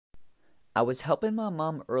I was helping my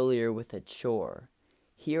mom earlier with a chore.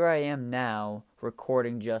 Here I am now,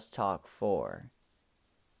 recording Just Talk 4.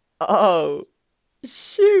 Oh,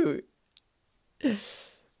 shoot.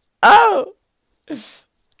 Oh,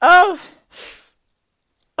 oh,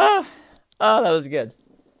 oh, oh, that was good.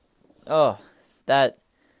 Oh, that,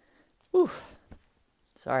 whew.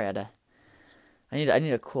 Sorry, I need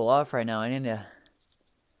to cool off right now. I need to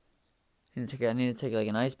take like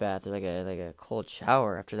an ice bath or like a cold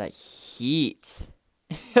shower after that heat.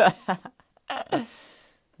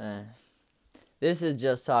 Uh, this is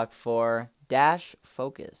Just Talk 4 dash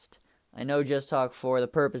focused. I know Just Talk 4, the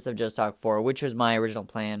purpose of Just Talk 4, which was my original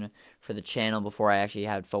plan for the channel before I actually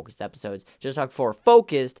had focused episodes. Just Talk 4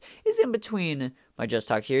 focused is in between my Just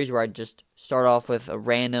Talk series where I just start off with a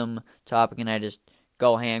random topic and I just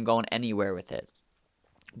going anywhere with it.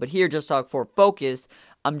 But here, Just Talk 4 focused,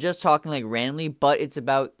 I'm just talking like randomly, but it's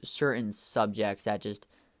about certain subjects that just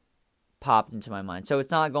popped into my mind. So it's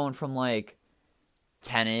not going from like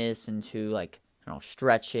tennis into like, I don't know,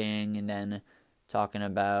 stretching and then talking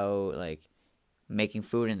about like making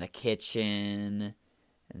food in the kitchen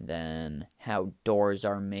and then how doors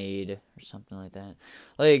are made or something like that.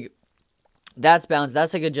 Like, that's balanced.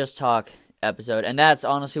 That's like a Just Talk episode, and that's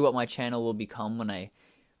honestly what my channel will become when I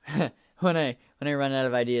when I run out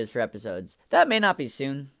of ideas for episodes. That may not be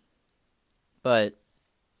soon, but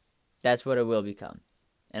that's what it will become.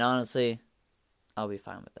 And honestly, I'll be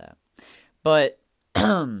fine with that. But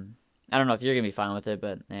I don't know if you're gonna be fine with it,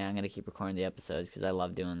 but yeah, I'm gonna keep recording the episodes because I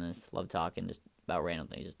love doing this. Love talking just about random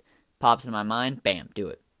things. Just pops in my mind, bam, do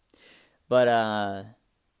it. But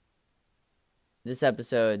this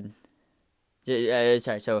episode,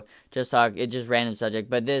 so Just Talk, it's just random subject.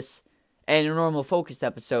 But this and a normal focused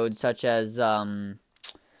episode, such as what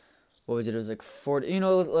was it? It was like 40. You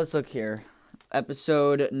know, let's look here. Random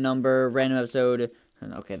episode.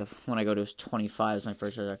 Okay, the one I go to is 25. Is my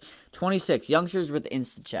first episode. 26. Youngsters with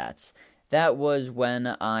Insta Chats. That was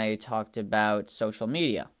when I talked about social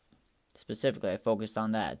media. Specifically, I focused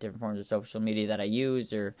on that. Different forms of social media that I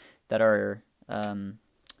use or that are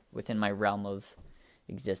within my realm of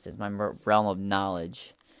existence, my realm of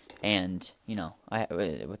knowledge, and you know,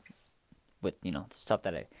 with you know stuff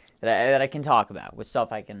that I can talk about, with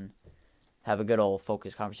stuff I can have a good old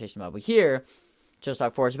focused conversation about. But here, Just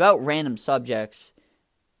Talk 4 is about random subjects,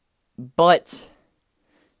 but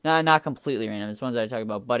not completely random. It's ones that I talk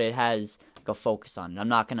about, but it has like a focus on it. I'm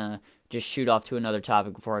not gonna just shoot off to another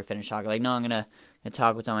topic before I finish talking. Like, no, I'm gonna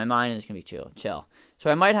talk what's on my mind, and it's gonna be chill. So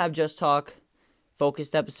I might have Just Talk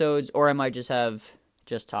focused episodes, or I might just have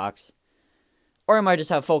Just Talks, or I might just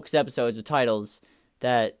have focused episodes with titles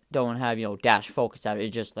that don't have, you know, dash focused out.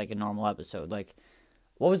 It's just like a normal episode. Like,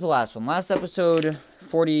 what was the last one? Last episode,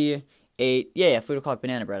 48. Yeah, Food O'Clock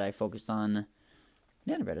Banana Bread. I focused on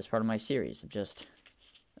banana bread as part of my series of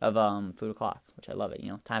Food O'Clock, which I love it. You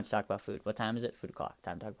know, time to talk about food. What time is it? Food O'Clock.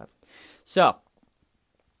 Time to talk about food. So,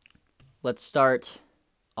 let's start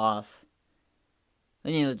off.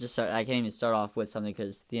 You know, I can't even start off with something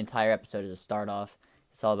because the entire episode is a start off.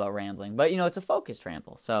 It's all about rambling. But, you know, it's a focused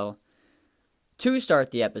ramble. So, to start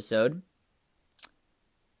the episode,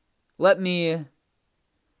 let me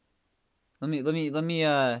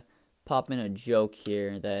pop in a joke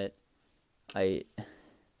here that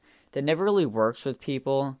never really works with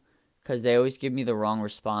people because they always give me the wrong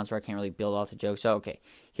response or I can't really build off the joke. So, okay,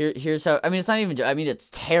 here's how. I mean, it's not even. I mean, it's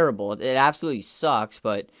terrible. It absolutely sucks.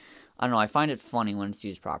 But I don't know. I find it funny when it's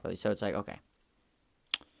used properly. So it's like, okay,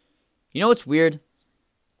 you know what's weird?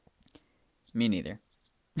 Me neither.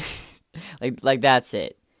 like that's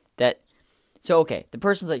it. So okay, the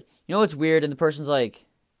person's like, you know what's weird, and the person's like,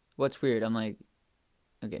 what's weird? I'm like,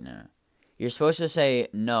 okay, no. You're supposed to say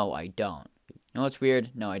no, I don't. You know what's weird?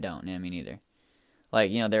 No, I don't. Yeah, me neither.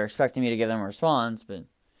 Like, you know, they're expecting me to give them a response, but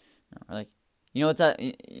no, like, you know what that?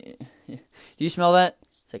 Do you smell that?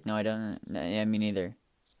 It's like, no, I don't. No, yeah, me neither.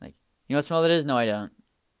 Like, you know what smell that is? No, I don't.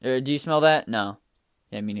 Do you smell that? No.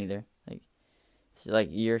 Yeah, me neither. Like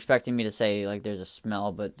you're expecting me to say like there's a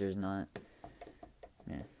smell, but there's not.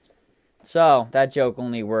 Yeah. So that joke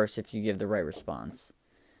only works if you give the right response.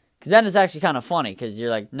 Because then it's actually kind of funny. Because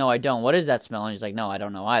you're like, no, I don't. What is that smell? And he's like, no, I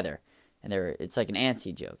don't know either. And it's like an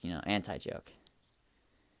anti-joke, you know, anti-joke.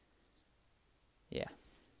 Yeah.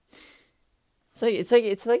 It's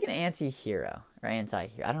like an anti-hero or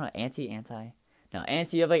anti-hero. I don't know, anti. No,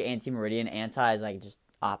 anti. You have like anti-meridian. Anti is like just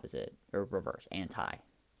opposite or reverse. Anti.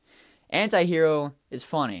 Anti-hero is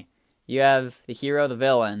funny. You have the hero, the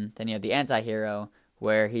villain, then you have the anti-hero,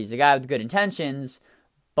 where he's the guy with good intentions,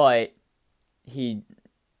 but he's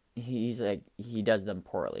like he does them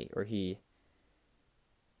poorly, or he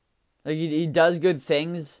does good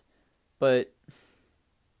things, but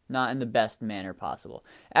not in the best manner possible.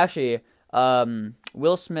 Actually,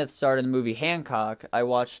 Will Smith starred in the movie Hancock. I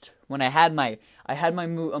watched when I had my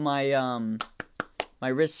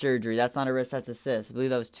wrist surgery. That's not a wrist, that's a cyst. I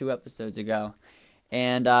believe that was 2 episodes ago.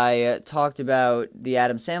 And I talked about the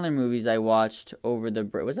Adam Sandler movies I watched over the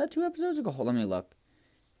break. Was that 2 episodes ago? Hold on, let me look.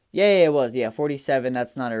 Yeah, it was. Yeah, 47.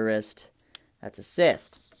 That's not a wrist. That's a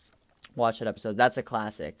cyst. Watch that episode. That's a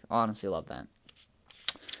classic. Honestly, love that.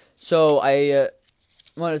 So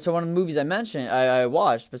one of the movies I mentioned, I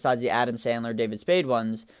watched, besides the Adam Sandler, David Spade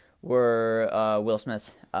ones, were Will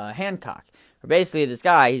Smith's Hancock. Where basically this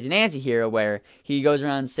guy, he's an anti-hero where he goes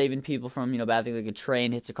around saving people from, bad things, like a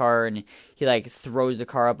train hits a car and he, throws the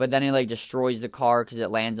car up, but then he, destroys the car because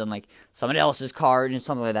it lands on, someone else's car and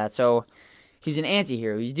something like that. So he's an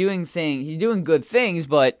anti-hero. He's doing good things,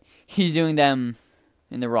 but he's doing them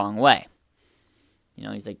in the wrong way.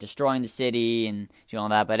 He's, destroying the city and doing all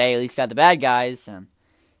that, but hey, at least got the bad guys.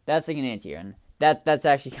 That's like an anti-hero, and that's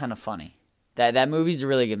actually kind of funny. That movie's a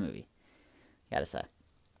really good movie, gotta say.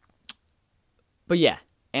 But yeah,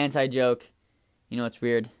 anti-joke. It's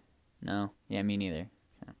weird? No? Yeah, me neither.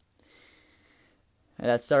 So.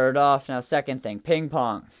 That started off. Now, second thing, ping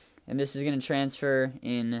pong. And this is going to transfer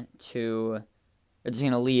into, this is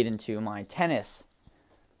going to lead into my tennis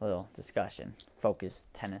little discussion.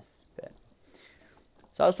 Focused tennis bit.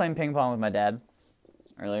 So I was playing ping pong with my dad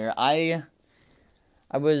earlier. I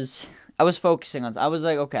was focusing on, I was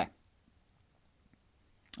like, okay.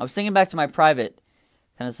 I was thinking back to my private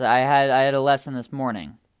tennis. I had a lesson this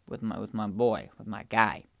morning with my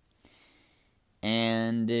guy.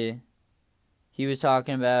 And he was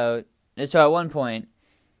talking about, so at one point,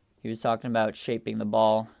 he was talking about shaping the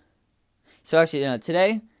ball. So actually,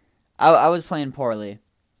 today, I was playing poorly.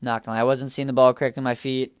 Not gonna lie, I wasn't seeing the ball correct in my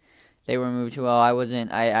feet. They were moved too well. I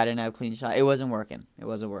didn't have a clean shot. It wasn't working.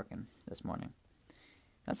 This morning.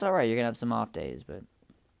 That's alright, you're gonna have some off days, but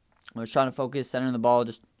I was trying to focus, centering the ball,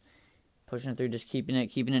 just pushing it through, just keeping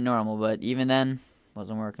it normal, but even then,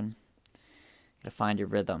 wasn't working. Gotta find your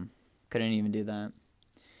rhythm. Couldn't even do that.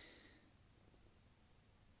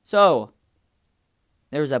 So,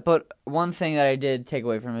 there was that, but one thing that I did take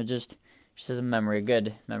away from it, just as a memory, a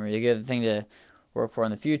good thing to work for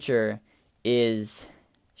in the future, is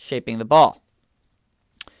shaping the ball.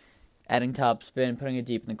 Adding topspin, putting it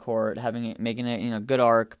deep in the court, making it, good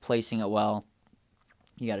arc, placing it well.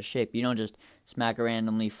 You gotta shape. You don't just smack it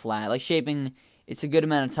randomly flat. Like shaping, it's a good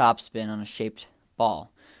amount of topspin on a shaped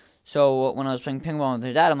ball. So when I was playing ping pong with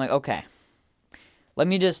my dad, I'm like, okay, let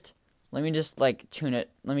me just tone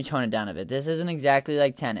it down a bit. This isn't exactly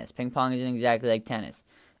like tennis. Ping pong isn't exactly like tennis,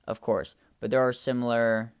 of course, but there are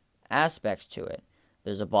similar aspects to it.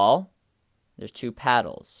 There's a ball. There's 2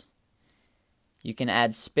 paddles. You can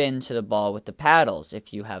add spin to the ball with the paddles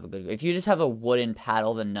if you just have a wooden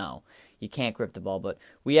paddle, then no, you can't grip the ball. But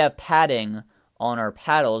we have padding on our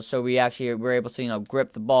paddles, so we're able to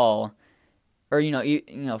grip the ball, or for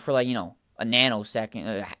a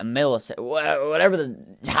nanosecond, a millisecond, whatever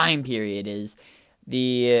the time period is.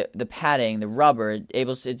 The padding, the rubber,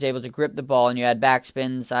 it's able to grip the ball, and you add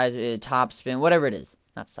backspin, side, top spin, whatever it is,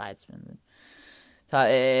 not side spin. But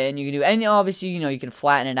and you can do, and obviously, you can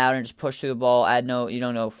flatten it out and just push through the ball, add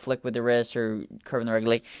no flick with the wrist or curve in the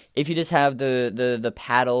regular. If you just have the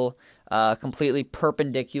paddle completely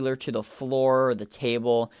perpendicular to the floor or the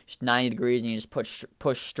table, just 90 degrees, and you just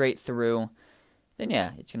push straight through, then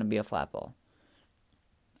yeah, it's going to be a flat ball.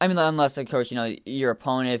 I mean, unless, of course, your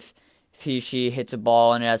opponent, if she hits a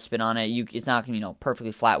ball and it has spin on it, it's not going to be,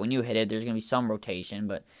 perfectly flat when you hit it. There's going to be some rotation,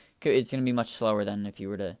 but it's going to be much slower than if you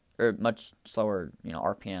were to, or much slower,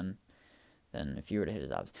 RPM than if you were to hit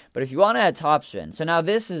it up. But if you want to add topspin, so now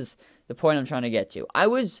this is the point I'm trying to get to. I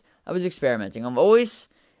was experimenting. I've always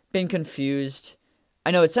been confused.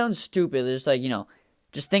 I know it sounds stupid. It's just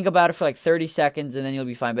just think about it for 30 seconds and then you'll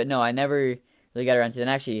be fine. But no, I never really got around to it.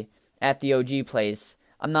 And actually, at the OG place,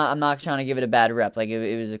 I'm not trying to give it a bad rep.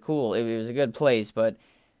 It was a good place, but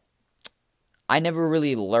I never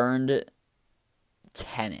really learned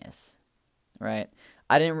tennis, right?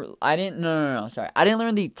 I didn't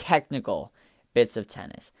learn the technical bits of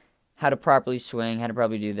tennis. How to properly swing, how to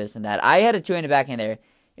properly do this and that. I had a 2-handed backhand there.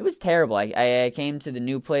 It was terrible. I came to the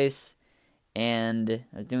new place, and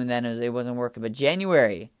I was doing that, and it wasn't working. But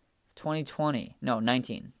January 2020.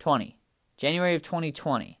 January of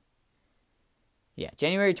 2020. Yeah,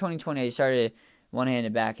 January 2020, I started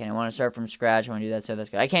one-handed backhand. I want to start from scratch. I want to do that, so that's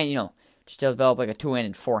good. I can't, just develop a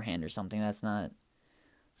 2-handed forehand or something. That's not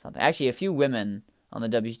something. Actually, a few women on the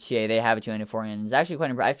WTA, they have a 2-handed forehand. It's actually quite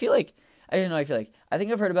impressive. I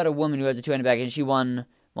think I've heard about a woman who has a 2-handed backhand. She won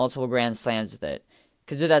multiple Grand Slams with it.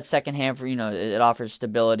 because with that second hand, for it offers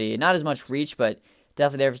stability. Not as much reach, but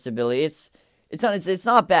definitely there for stability. It's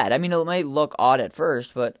not bad. I mean, it might look odd at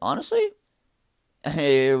first, but honestly,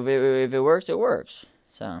 if it works, it works.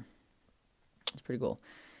 So it's pretty cool.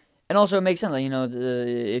 And also, it makes sense. Like,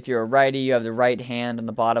 if you're a righty, you have the right hand on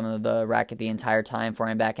the bottom of the racket the entire time,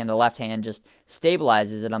 forehand, backhand. The left hand just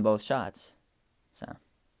stabilizes it on both shots. So,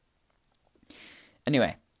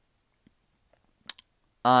 anyway,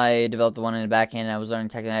 I developed the one in the backhand. And I was learning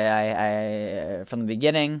technique. I from the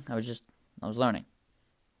beginning. I was learning.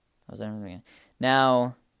 I was learning from the beginning.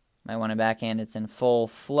 Now, my one in backhand, it's in full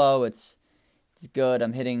flow. It's good.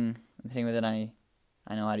 I'm hitting with it. I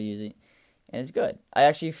know how to use it. And it's good. I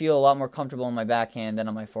actually feel a lot more comfortable on my backhand than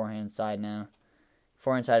on my forehand side now.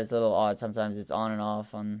 Forehand side is a little odd. Sometimes it's on and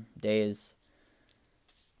off on days.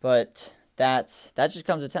 But that just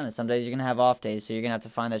comes with tennis. Some days you're going to have off days, so you're going to have to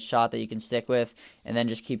find that shot that you can stick with and then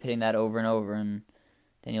just keep hitting that over and over, and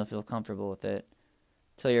then you'll feel comfortable with it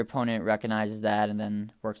until your opponent recognizes that and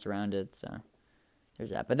then works around it. So there's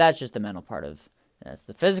that. But that's just the mental part of that's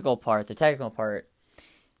the physical part, the technical part.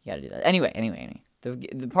 You got to do that. Anyway.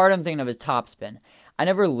 The part I'm thinking of is topspin. I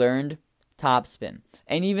never learned topspin.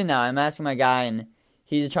 And even now, I'm asking my guy, and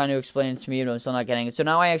he's trying to explain it to me, but I'm still not getting it. So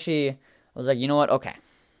now I was like, you know what? Okay.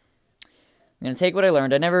 I'm going to take what I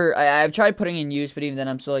learned. I've tried putting it in use, but even then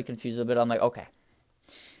I'm still confused a little bit. I'm like, okay.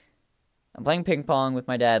 I'm playing ping pong with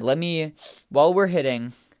my dad. While we're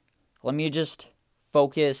hitting, let me just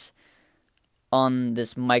focus on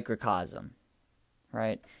this microcosm,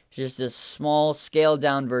 right? It's just a small,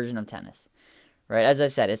 scaled-down version of tennis. Right, as I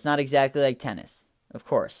said, it's not exactly like tennis, of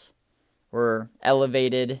course. We're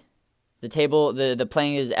elevated. The table, the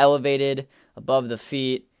playing is elevated above the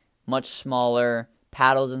feet, much smaller,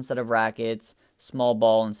 paddles instead of rackets, small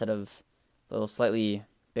ball instead of a little slightly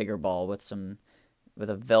bigger ball with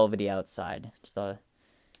a velvety outside. Just a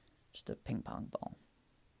ping pong ball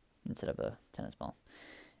instead of a tennis ball.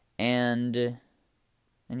 And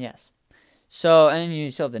yes. So, and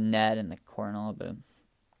you still have the net and the court and all, but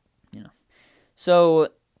So,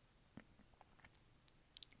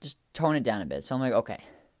 just tone it down a bit. So I'm like, okay.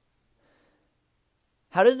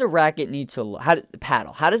 How does the racket need to look? Where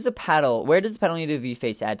does the paddle need to be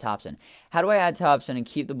faced to add topspin? How do I add topspin and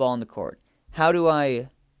keep the ball in the court? How do I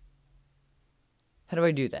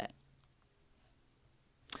do that?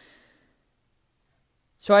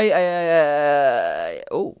 So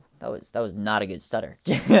that was not a good stutter.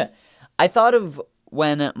 I thought of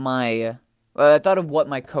what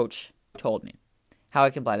my coach told me. How I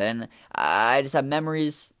can apply that. And I just have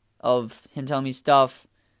memories of him telling me stuff.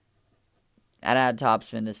 I'd add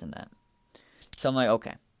topspin, this and that. So I'm like,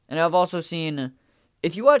 okay. And I've also seen,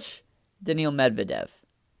 if you watch Daniil Medvedev,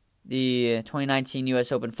 the 2019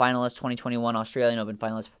 U.S. Open finalist, 2021 Australian Open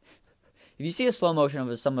finalist, if you see a slow motion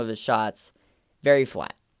of some of his shots, very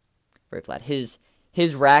flat. Very flat. His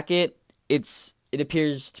racket, it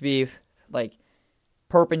appears to be like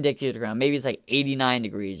perpendicular to the ground. Maybe it's like 89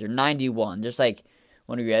 degrees or 91, just like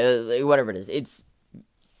 1 degree, whatever it is. It's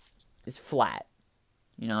flat.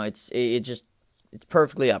 It's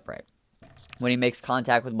perfectly upright when he makes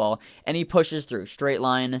contact with the ball, and he pushes through straight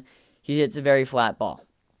line. He hits a very flat ball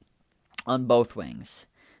on both wings.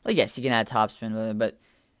 Like, yes, he can add topspin with it, but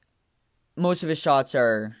most of his shots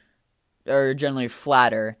are generally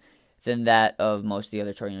flatter than that of most of the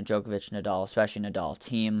other tours. Djokovic, Nadal, especially Nadal,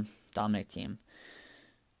 Dominic team.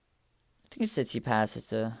 I think Tsitsipas,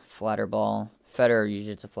 it's a flatter ball. Federer,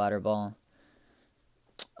 usually it's a flatter ball.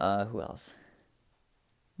 Who else?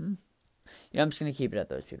 I'm just going to keep it at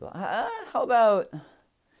those people. How about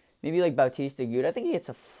maybe like Bautista Agut? I think he hits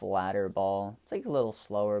a flatter ball. It's like a little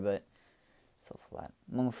slower, but still flat.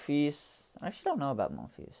 Monfils, I actually don't know about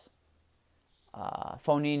Monfils.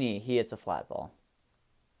 Fognini, he hits a flat ball.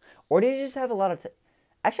 Or did he just have a lot of...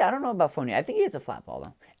 Actually, I don't know about Fognini. I think he hits a flat ball,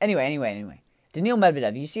 though. Anyway. Daniil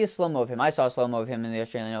Medvedev, you see a slow-mo of him. I saw a slow-mo of him in the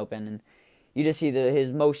Australian Open, and you just see his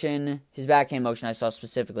motion, his backhand motion I saw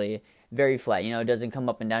specifically, very flat. It doesn't come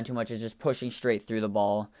up and down too much. It's just pushing straight through the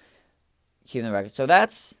ball, keeping the racket. So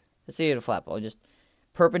let's see a flat ball. Just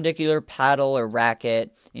perpendicular paddle or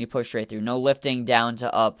racket, and you push straight through. No lifting down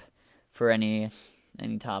to up for any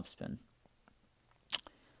topspin.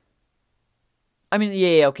 I mean,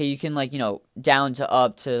 yeah, okay, you can, down to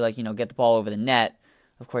up to, get the ball over the net.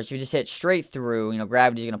 Of course, if you just hit straight through,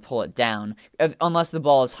 gravity's going to pull it down. Unless the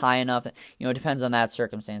ball is high enough. It depends on that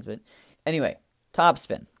circumstance. But anyway,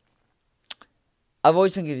 topspin. I've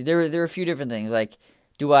always been confused. There are a few different things. Like,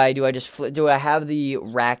 Do I just do I have the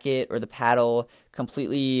racket or the paddle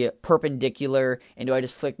completely perpendicular, and do I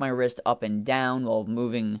just flick my wrist up and down while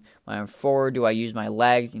moving my arm forward? Do I use my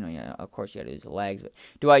legs? Yeah, of course you got to use the legs, but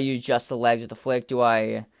do I use just the legs with the flick? Do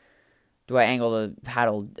I angle the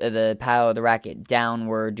paddle, the racket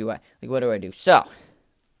downward? What do I do? So,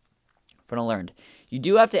 from what I learned, you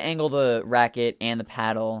do have to angle the racket and the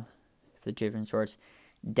paddle for the two different sports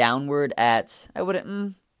downward at,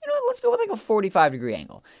 let's go with like a 45-degree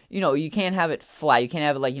angle. You can't have it flat. You can't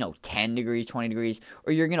have it 10 degrees, 20 degrees,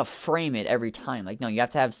 or you're going to frame it every time. No, you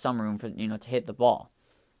have to have some room for, to hit the ball,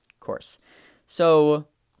 of course. So,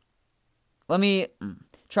 let me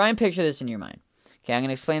try and picture this in your mind. Okay, I'm going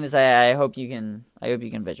to explain this. I hope you can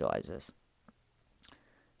visualize this.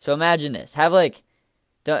 So, imagine this. Have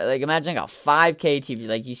imagine a 5K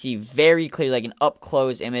TV, you see very clear, an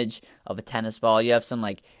up-close image of a tennis ball. You have some,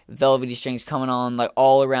 velvety strings coming on,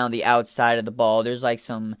 all around the outside of the ball. There's,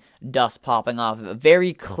 some dust popping off of it. A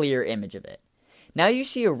very clear image of it. Now you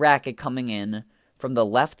see a racket coming in from the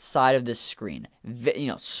left side of this screen.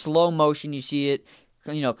 Slow motion, you see it,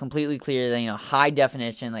 completely clear, high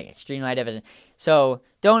definition, extreme high definition. So,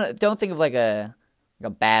 don't think of, a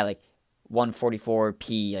bad,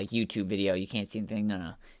 144p YouTube video. You can't see anything.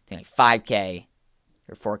 No. Think 5K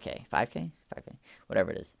or 4K. 5K? 5K.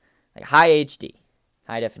 Whatever it is. High HD.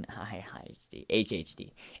 High definition. High HD.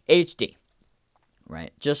 HHD. HD.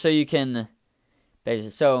 Right? Just so you can.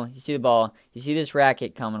 So you see the ball. You see this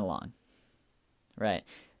racket coming along. Right?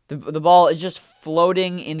 The ball is just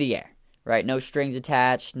floating in the air. Right? No strings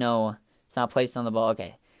attached. No. It's not placed on the ball.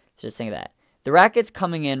 Okay. Just think of that. The racket's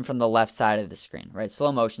coming in from the left side of the screen, right?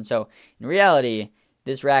 Slow motion. So, in reality,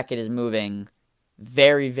 this racket is moving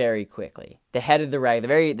very, very quickly. The head of the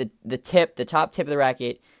racket, the top tip of the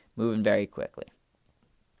racket, moving very quickly.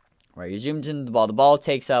 Right? You're zoomed into the ball. The ball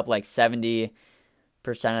takes up 70%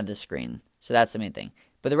 of the screen. So that's the main thing.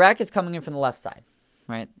 But the racket's coming in from the left side,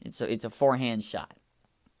 right? It's a forehand shot.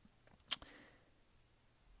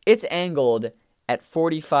 It's angled at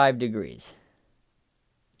 45 degrees,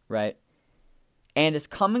 right? And it's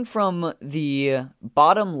coming from the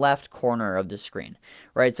bottom left corner of the screen,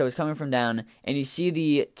 right? So it's coming from down, and you see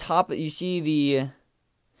the top, so if you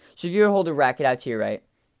were to hold a racket out to your right,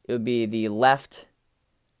 it would be the left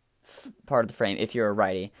part of the frame if you're a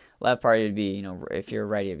righty. Left part would be, if you're a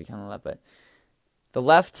righty, it would become the left, but the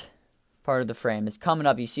left part of the frame is coming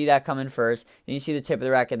up. You see that coming first, then you see the tip of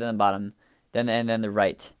the racket, then the bottom, and then the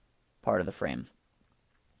right part of the frame,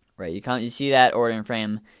 right? You see that order in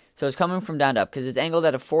frame. So it's coming from down to up because it's angled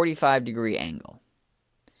at a 45-degree angle,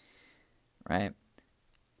 right?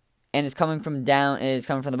 And it's coming from down. And it's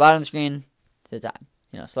coming from the bottom of the screen to the top.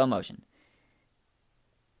 Slow motion.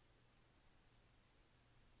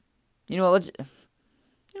 Okay,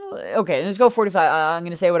 let's go 45. I'm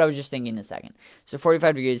gonna say what I was just thinking in a second. So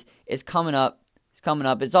 45 degrees. It's coming up.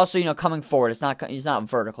 It's also coming forward. It's not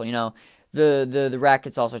vertical. The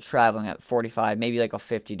racket's also traveling at 45, maybe a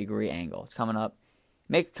 50-degree angle. It's coming up.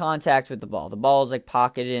 Makes contact with the ball. The ball is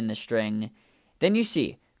pocketed in the string. Then you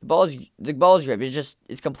see the ball is gripped.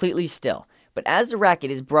 It's completely still. But as the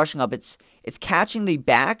racket is brushing up, it's catching the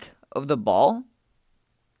back of the ball,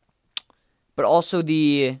 but also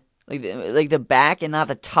the back and not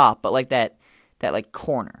the top, but that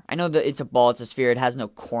corner. I know that it's a ball, it's a sphere, it has no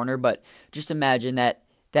corner, but just imagine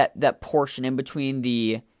that portion in between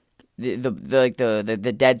the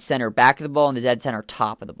dead center back of the ball and the dead center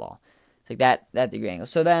top of the ball. That degree angle.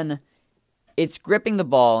 So then it's gripping the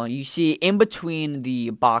ball. You see in between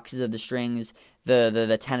the boxes of the strings,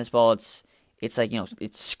 the tennis ball, it's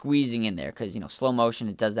it's squeezing in there because slow motion,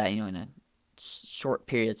 it does that in a short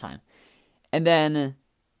period of time. And then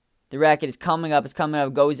the racket is coming up,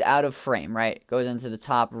 goes out of frame, right? Goes into the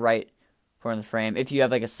top right corner of the frame. If you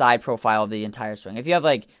have a side profile of the entire swing. If you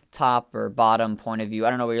have top or bottom point of view, I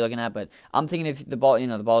don't know what you're looking at, but I'm thinking if the ball,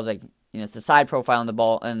 the ball is it's the side profile on the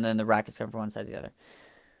ball, and then the racket's coming from one side to the other,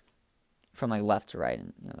 from left to right,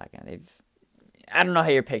 and that kind of. I don't know how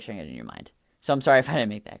you're picturing it in your mind, so I'm sorry if I didn't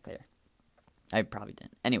make that clear. I probably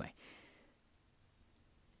didn't. Anyway,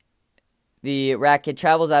 the racket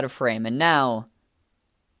travels out of frame, and now,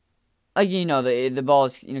 the ball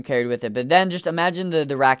is carried with it. But then just imagine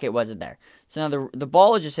the racket wasn't there. So now the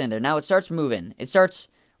ball is just in there. Now it starts moving. It starts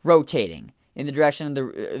rotating in the direction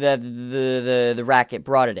the racket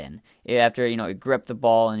brought it in. After, it gripped the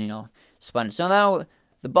ball and, spun it. So now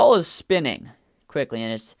the ball is spinning quickly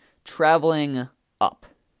and it's traveling up.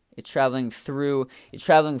 It's traveling forward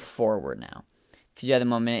now. Because you had the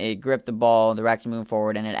moment it gripped the ball, the racket's moving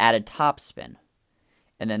forward, and it added top spin.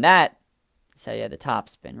 And then that's how you had the top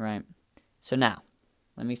spin, right? So now,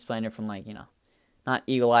 let me explain it from not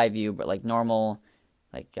eagle eye view, but like normal,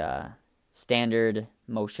 like standard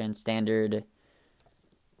motion, standard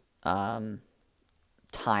time,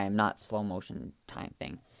 not slow motion time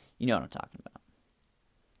thing. You know what I'm talking about.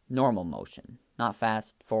 Normal motion, not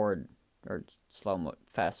fast forward or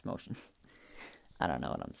fast motion. I don't know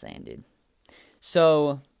what I'm saying, dude.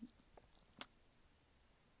 So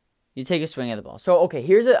you take a swing at the ball. So okay,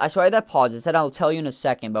 so I had that pause. It said I'll tell you in a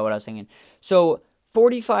second about what I was thinking. So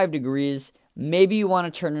 45 degrees. Maybe you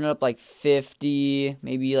want to turn it up like 50,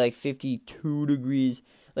 maybe like 52 degrees.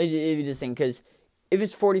 Like if you just think, because if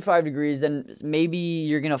it's 45 degrees, then maybe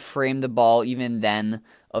you're going to frame the ball even then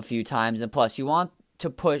a few times. And plus, you want to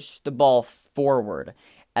push the ball forward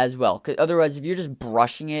as well. Because otherwise, if you're just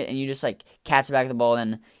brushing it and you just like catch the back of the ball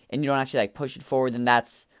and you don't actually like push it forward, then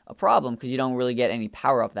that's a problem because you don't really get any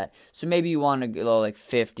power off that. So maybe you want to go like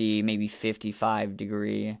 50, maybe 55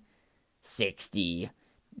 degree, 60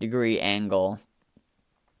 degree angle,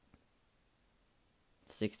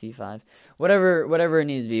 65, whatever it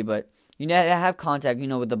needs to be, but you need to have contact,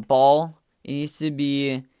 with the ball. It needs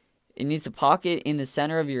to pocket in the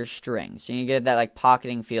center of your string, so you get that like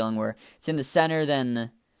pocketing feeling where it's in the center. Then,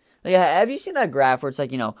 like, have you seen that graph where it's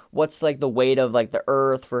like, what's like the weight of like the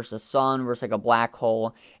Earth versus the Sun versus like a black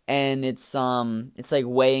hole, and it's like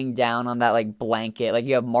weighing down on that like blanket, like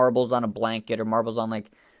you have marbles on a blanket or marbles on like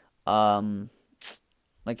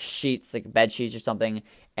sheets, like bed sheets or something,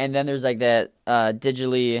 and then there's like that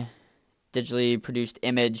digitally produced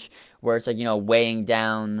image where it's like weighing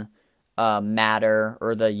down matter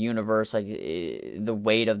or the universe, like the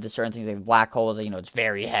weight of the certain things, like black holes, like it's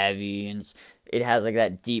very heavy and it has like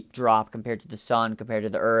that deep drop compared to the sun, compared to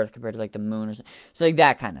the Earth, compared to like the moon or something. So like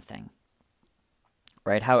that kind of thing,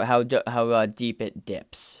 right? How deep it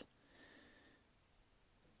dips.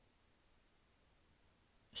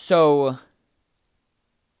 So.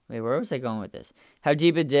 Wait, where was I going with this? How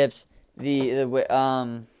deep it dips. Wait.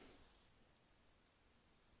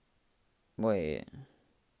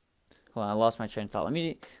 Hold on, I lost my train of thought. Let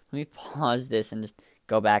me pause this and just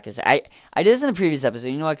go back and say I did this in the previous episode.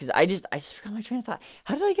 You know what? Because I just forgot my train of thought.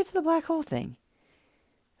 How did I get to the black hole thing?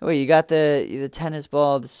 Wait, you got the tennis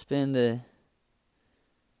ball, the spin, the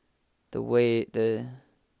weight,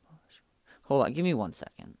 Hold on, give me 1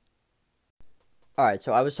 second. All right,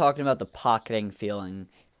 so I was talking about the pocketing feeling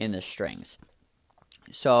in the strings.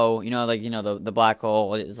 So, the black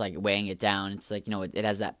hole is like weighing it down. It's like, it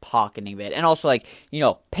has that pocketing bit. And also like,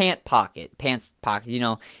 pants pocket,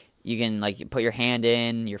 you can like put your hand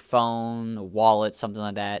in, your phone, a wallet, something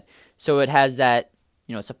like that. So it has that,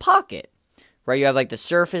 it's a pocket, right? You have like the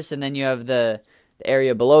surface and then you have the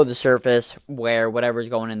area below the surface where whatever's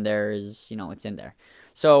going in there is, it's in there.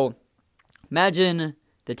 So imagine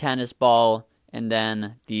the tennis ball and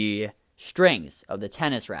then the strings of the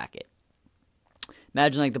tennis racket.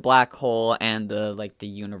 Imagine like the black hole and the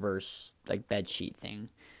universe like bed sheet thing,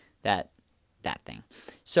 that thing.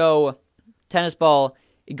 So tennis ball,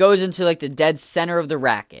 it goes into like the dead center of the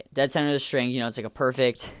racket, dead center of the string. It's like a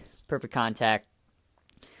perfect contact.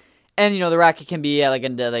 And the racket can be at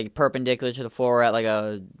like perpendicular to the floor at like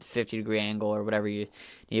a 50-degree angle or whatever you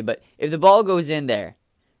need. But if the ball goes in there,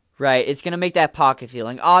 right, it's gonna make that pocket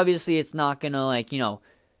feeling. Obviously, it's not gonna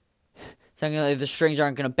the strings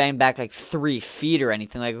aren't going to bang back like 3 feet or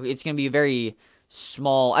anything. Like, it's going to be very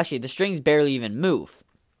small. Actually, the strings barely even move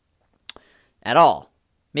at all.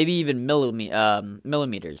 Maybe even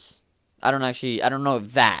millimeters. I don't know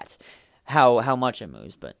that, how much it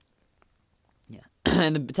moves, but yeah.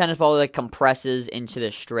 And the tennis ball like compresses into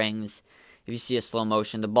the strings. If you see a slow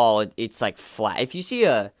motion, the ball, it's like flat. If you see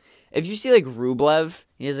like Rublev,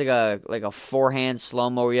 he has like a forehand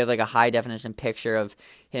slow-mo where you have like a high-definition picture of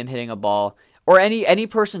him hitting a ball. Or any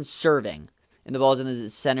person serving, and the ball's in the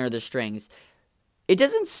center of the strings. It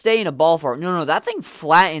doesn't stay in a ball form. No, that thing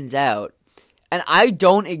flattens out. And I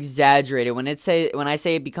don't exaggerate it when I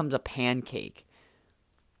say it becomes a pancake.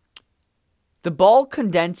 The ball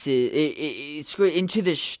condenses it's into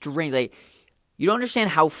this string. Like, you don't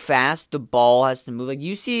understand how fast the ball has to move. Like,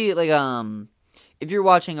 you see, like, if you're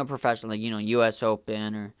watching a professional, like, U.S.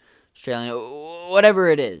 Open or Australian, whatever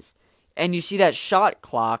it is, and you see that shot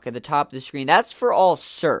clock at the top of the screen, that's for all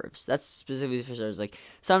serves. That's specifically for serves. Like,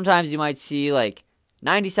 sometimes you might see, like,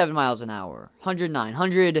 97 miles an hour, 109,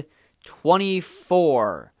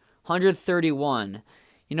 124, 131.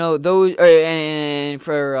 Those, and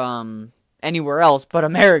for anywhere else but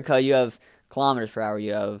America, you have kilometers per hour.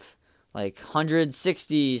 You have, like,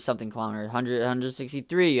 160-something kilometers,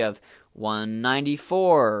 163, you have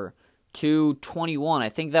 194, 221. I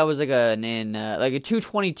think that was like a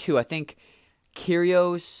 222. I think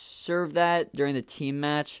Kyrgios served that during the team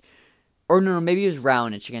match, Or no, maybe it was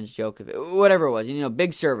Raonic against Djokovic. Whatever it was.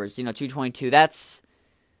 Big servers. 222. That's...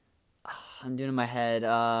 I'm doing it in my head. Or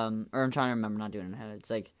I'm trying to remember, not doing it in my head. It's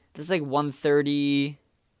like... This is like 130...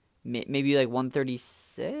 Maybe like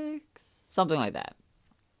 136? Something like that.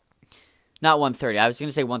 Not 130. I was going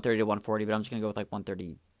to say 130 to 140, but I'm just going to go with like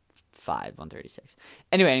 135, 136.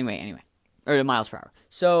 Anyway. Or the miles per hour.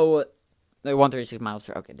 So, like 136 miles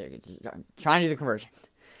per hour. Okay, there you go. I'm trying to do the conversion.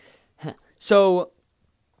 So...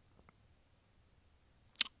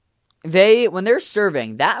 when they're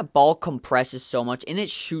serving, that ball compresses so much and it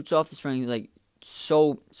shoots off the spring like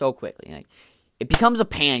so quickly. Like it becomes a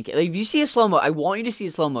pancake. Like if you see a slow mo, I want you to see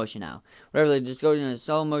a slow motion now. Whatever, like, just go to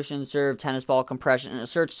slow motion, serve, tennis ball, compression, and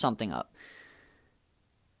search something up.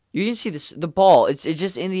 You can see the ball. It's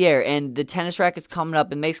just in the air, and the tennis racket's coming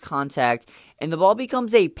up and makes contact, and the ball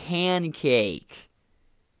becomes a pancake.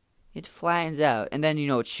 It flattens out, and then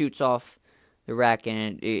it shoots off the racket,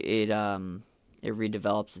 and it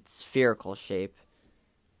redevelops its spherical shape.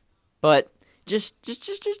 But just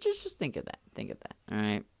think of that. Think of that. All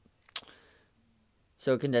right.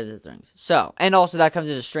 So it condenses strings. So, and also that comes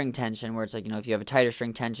into string tension, where it's like, if you have a tighter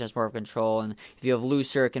string tension, it's more of control, and if you have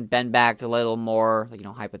looser, it can bend back a little more, like,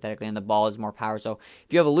 hypothetically, and the ball is more power. So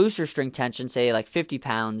if you have a looser string tension, say like 50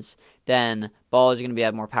 pounds, then ball is going to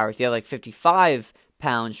have more power. If you have like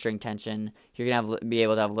 55-pound string tension, you're going to be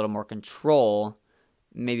able to have a little more control,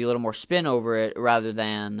 maybe a little more spin over it, rather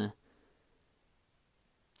than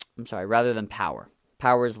power.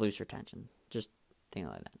 Power is looser tension. Just think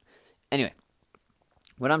like that. Anyway,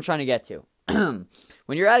 what I'm trying to get to,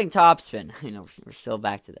 when you're adding topspin, we're still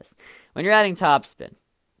back to this. When you're adding topspin,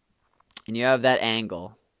 and you have that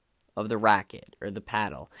angle of the racket or the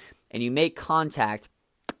paddle, and you make contact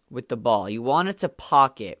with the ball, you want it to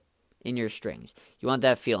pocket in your strings. You want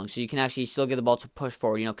that feeling, so you can actually still get the ball to push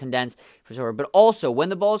forward, condense, push forward. But also, when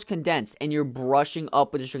the ball is condensed and you're brushing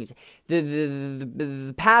up with the strings,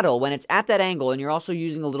 the paddle, when it's at that angle, and you're also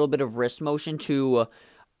using a little bit of wrist motion to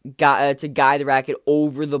guide the racket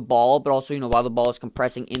over the ball, but also, while the ball is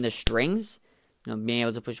compressing in the strings, being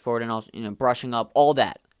able to push forward and also, brushing up, all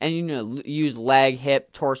that. And, use leg,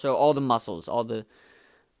 hip, torso, all the muscles, all the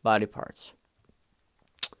body parts.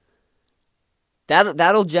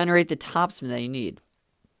 That'll generate the topspin that you need.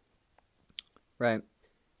 Right.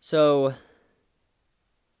 So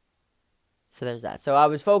there's that. So I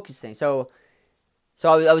was focusing. So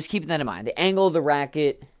I was keeping that in mind. The angle of the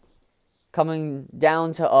racket coming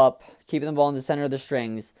down to up, keeping the ball in the center of the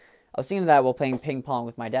strings. I was thinking of that while playing ping pong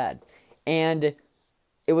with my dad. And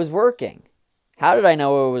it was working. How did I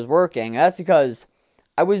know it was working? That's because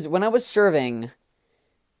when I was serving,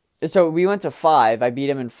 so we went to 5. I beat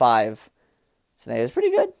him in 5. So it was pretty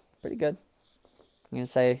good. Pretty good. I'm gonna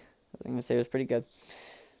say it was pretty good.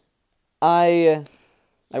 I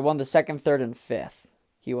won the 2nd, 3rd, and 5th.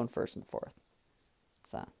 He won 1st and 4th.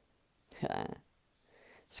 So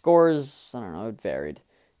scores, I don't know, it varied.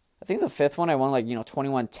 I think the 5th one I won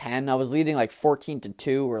 21-10. I was leading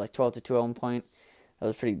 14-2 or 12-2 at one point. That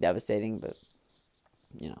was pretty devastating, but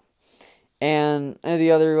And the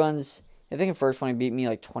other ones, I think the first one he beat me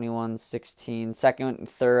 21-16. Second and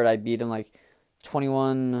third I beat him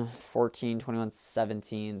 21-14,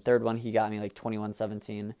 21-17. Third one, he got me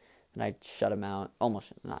 21-17, and I shut him out.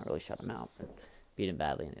 Almost, not really shut him out, but beat him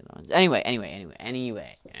badly in the other ones.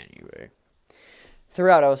 Anyway.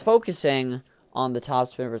 Throughout, I was focusing on the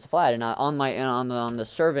topspin versus flat, and on the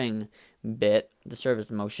serving bit, the service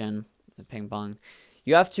motion, the ping pong.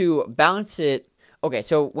 You have to bounce it. Okay,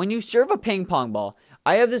 so when you serve a ping pong ball,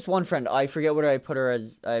 I have this one friend. I forget what I put her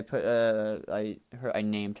as. I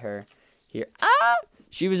named her. Here.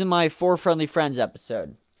 She was in my 4 Friendly Friends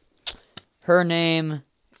episode. Her name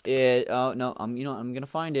is... Oh, no. I'm going to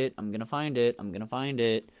find it. I'm finding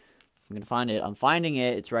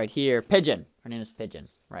it. It's right here. Pigeon. Her name is Pigeon.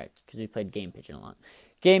 Right. Because we played Game Pigeon a lot.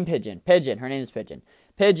 Game Pigeon. Pigeon. Her name is Pigeon.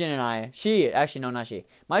 Pigeon and I... Actually, no, not she.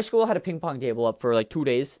 My school had a ping pong table up for 2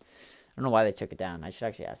 days. I don't know why they took it down. I should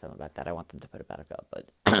actually ask them about that. I want them to put it back up. But...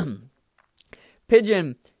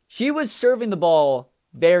 Pigeon, she was serving the ball...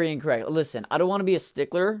 very incorrect. Listen, I don't want to be a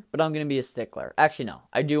stickler, but I'm going to be a stickler. Actually, no.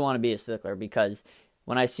 I do want to be a stickler because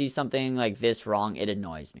when I see something like this wrong, it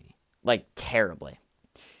annoys me. Terribly.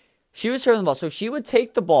 She was serving the ball. So she would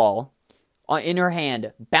take the ball in her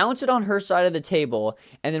hand, bounce it on her side of the table,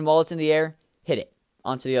 and then while it's in the air, hit it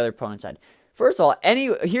onto the other opponent's side. First of all,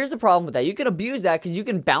 here's the problem with that. You can abuse that because you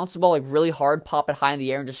can bounce the ball really hard, pop it high in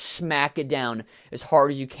the air, and just smack it down as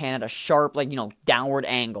hard as you can at a sharp, downward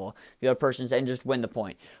angle. The other person's and just win the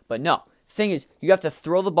point. But no, the thing is, you have to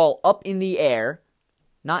throw the ball up in the air,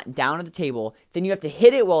 not down at the table. Then you have to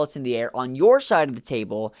hit it while it's in the air on your side of the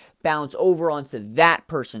table, bounce over onto that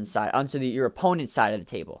person's side, onto your opponent's side of the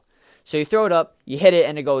table. So you throw it up, you hit it,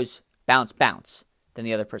 and it goes bounce, bounce. Then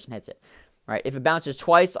the other person hits it. Right? If it bounces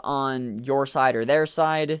twice on your side or their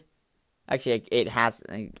side, actually,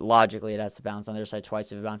 logically, it has to bounce on their side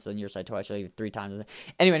twice. If it bounces on your side twice, you'll leave it 3 times.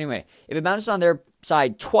 Anyway, if it bounces on their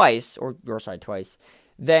side twice, or your side twice,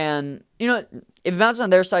 then, if it bounces on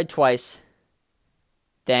their side twice,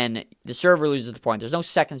 then the server loses the point. There's no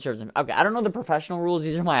second serves. Okay, I don't know the professional rules.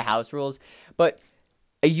 These are my house rules. But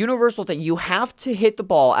a universal thing, you have to hit the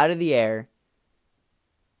ball out of the air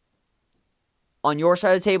on your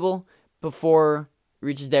side of the table before it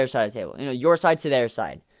reaches their side of the table. Your side to their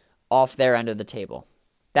side, off their end of the table.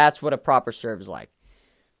 That's what a proper serve is like.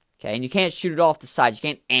 Okay, and you can't shoot it off the sides. You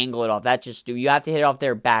can't angle it off. You have to hit it off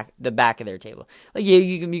the back of their table. Like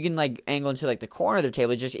you can like angle into like the corner of their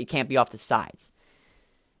table. It can't be off the sides.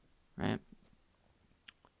 Right?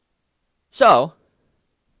 So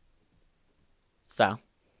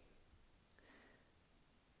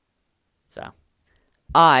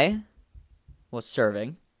I was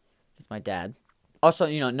serving with my dad. Also,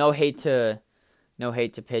 no hate to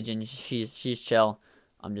Pigeon. She's chill.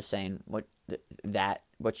 I'm just saying what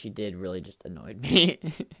she did really just annoyed me.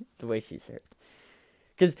 The way she served.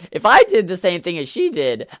 Because if I did the same thing as she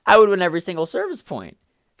did, I would win every single service point.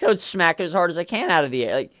 I would smack it as hard as I can out of the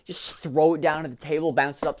air. Like, just throw it down to the table,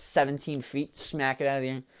 bounce it up 17 feet, smack it out of the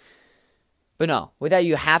air. But no, with that,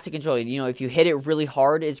 you have to control it. If you hit it really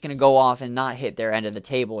hard, it's going to go off and not hit their end of the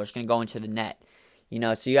table, or it's going to go into the net.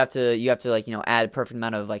 So you have to add a perfect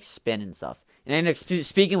amount of, spin and stuff. And then,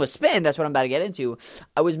 speaking with spin, that's what I'm about to get into.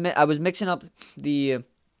 I was mixing up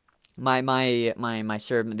my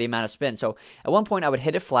serve, the amount of spin. So at one point, I would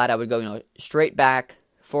hit it flat. I would go, straight back,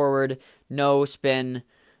 forward, no spin.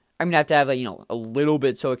 I'm going to have to have, a little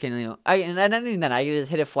bit so it can, and not even that. I could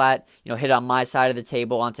just hit it flat, hit it on my side of the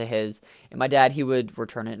table onto his. And my dad, he would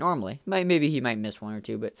return it normally. Maybe he might miss one or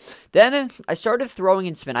two. But then I started throwing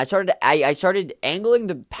in spin. I started angling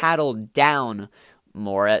the paddle down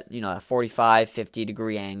more at, a 45, 50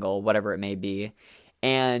 degree angle, whatever it may be.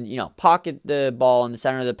 And, pocket the ball in the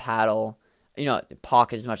center of the paddle.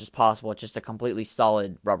 Pocket as much as possible. It's just a completely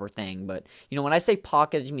solid rubber thing. But, when I say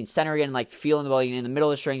pocket, I just mean center again, feeling the ball in the middle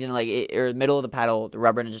of the strings and, or middle of the paddle, the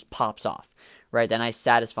rubber, and it just pops off. Right? That nice,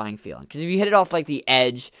 satisfying feeling. Because if you hit it off, the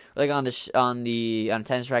edge, on a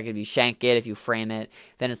tennis racket, if you shank it, if you frame it,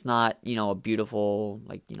 then it's not, a beautiful,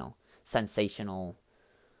 sensational,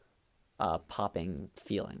 popping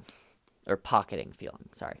feeling. Or pocketing feeling,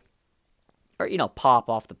 sorry. Or, pop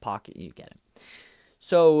off the pocket, you get it.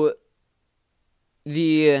 So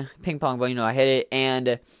the ping pong ball, I hit it,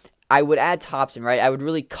 and I would add topspin, right? I would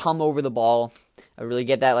really come over the ball. I would really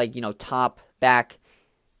get that, top, back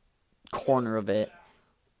corner of it.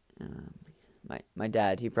 My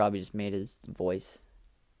dad, he probably just made his voice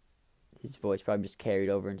probably just carried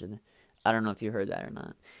over into the, I don't know if you heard that or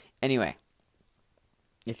not. Anyway,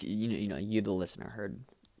 if you the listener heard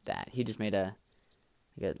that, he just made a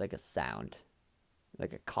sound,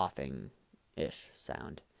 like a coughing-ish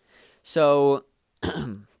sound. So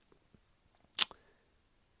I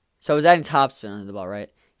was adding topspin on the ball,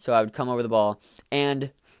 right? So I would come over the ball,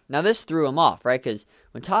 and now this threw him off, right? Because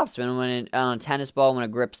when topspin, on a tennis ball, when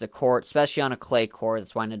it grips the court, especially on a clay court,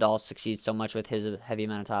 that's why Nadal succeeds so much with his heavy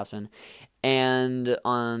amount of topspin, and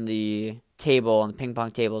on the table, on the ping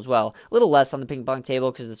pong table as well, a little less on the ping pong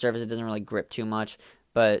table because the surface, it doesn't really grip too much,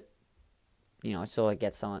 but it still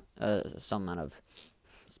gets some amount of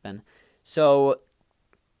spin. So,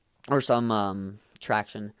 or some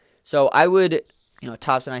traction. So I would,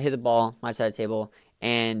 topspin, I hit the ball, my side of the table,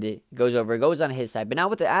 and it goes on his side. But now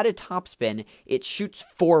with the added topspin, it shoots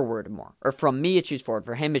forward more. Or from me, it shoots forward.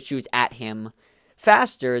 For him, it shoots at him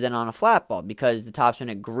faster than on a flat ball because the topspin,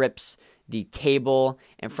 it grips the table,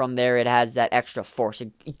 and from there, it has that extra force.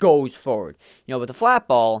 It goes forward. With the flat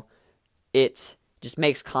ball, it just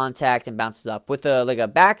makes contact and bounces up. With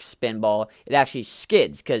a backspin ball, it actually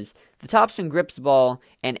skids because the topspin grips the ball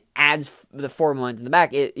and adds the forward momentum in the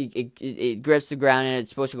back. It grips the ground and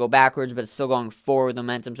it's supposed to go backwards, but it's still going forward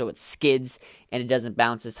momentum, so it skids and it doesn't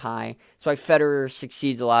bounce as high. That's why Federer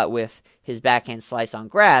succeeds a lot with his backhand slice on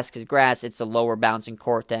grass, because grass, it's a lower bouncing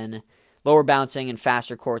and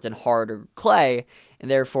faster court than harder clay, and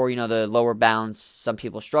therefore, the lower bounce, some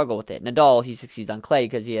people struggle with it. Nadal, he succeeds on clay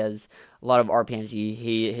because he has a lot of RPMs.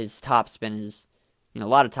 His topspin is, a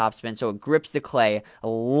lot of topspin, so it grips the clay a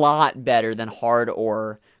lot better than hard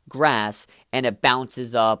or grass, and it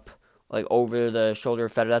bounces up over the shoulder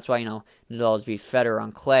of Federer. That's why, Nadal has beat Federer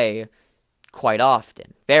on clay quite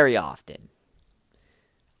often, very often.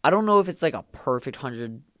 I don't know if it's like a perfect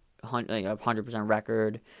 100%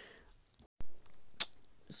 record.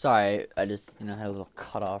 Sorry, I just had a little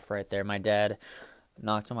cut off right there. My dad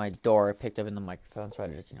knocked on my door, picked up in the microphone, so I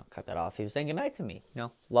just cut that off. He was saying goodnight to me.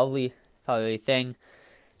 Lovely thing.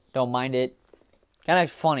 Don't mind it. Kind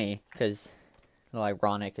of funny because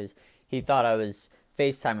ironic because he thought I was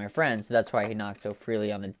FaceTiming a friend, so that's why he knocked so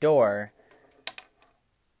freely on the door.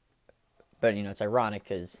 But it's ironic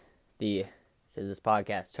because this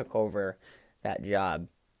podcast took over that job.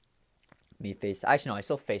 Actually, no, I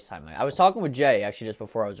still FaceTime. I was talking with Jay actually just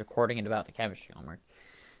before I was recording it about the chemistry homework.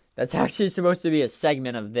 That's actually supposed to be a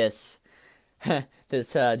segment of this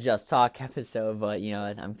Just Talk episode, but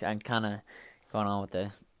I'm kind of going on with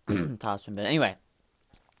the topspin bit. Anyway,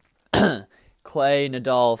 Clay,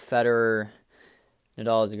 Nadal, Federer.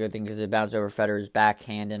 Nadal is a good thing because it bounced over Federer's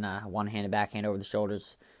backhand and one-handed backhand over the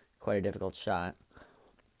shoulders. Quite a difficult shot.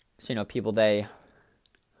 So people they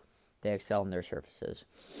excel in their surfaces.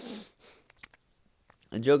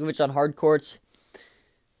 And Djokovic on hard courts,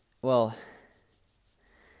 well,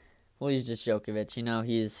 he's just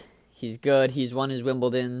Djokovic. He's good. He's won his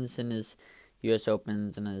Wimbledons and his U.S.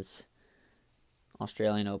 Opens and his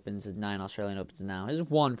Australian Opens, his 9 Australian Opens now. His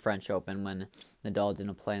 1 French Open when Nadal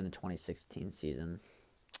didn't play in the 2016 season.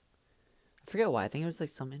 I forget why. I think it was like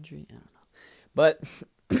some injury. I don't know.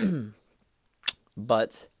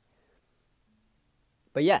 But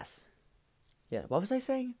yes. Yeah, what was I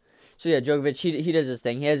saying? So yeah, Djokovic, he does this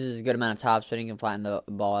thing. He has this good amount of topspin. He can flatten the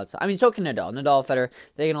ball outside. I mean, so can Nadal. Nadal, Federer,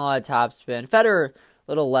 they can all add topspin. Federer, a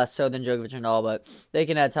little less so than Djokovic and Nadal, but they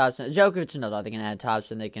can add topspin. Djokovic and Nadal, they can add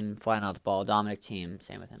topspin. They can flatten out the ball. Dominic Thiem,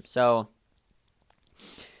 same with him. So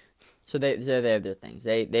they have their things.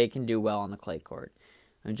 They can do well on the clay court.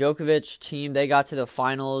 And Djokovic team, they got to the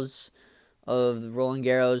finals of the Roland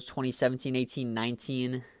Garros 2017, 18,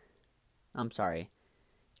 19. I'm sorry.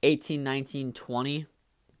 18, 19, 20.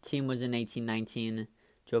 Team was in 18, 19.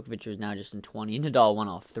 Djokovic was now just in 20. Nadal won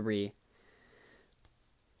all 3.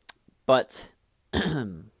 But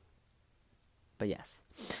yes.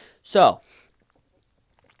 So,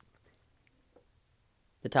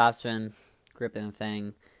 the topspin, gripping the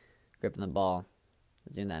thing, gripping the ball,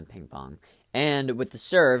 doing that in ping pong. And with the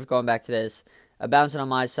serve, going back to this, bouncing on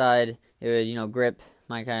my side, it would, grip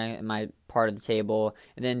my part of the table,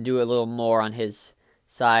 and then do a little more on his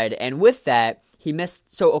side. And with that, he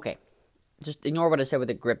missed. So, okay, just ignore what I said with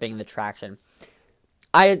the gripping and the traction.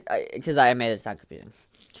 Because I made it sound confusing.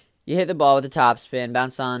 You hit the ball with the topspin,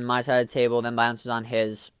 bounce on my side of the table, then bounces on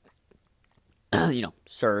his,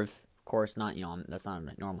 serve. Of course, not, that's not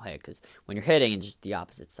a normal hit, because when you're hitting, it's just the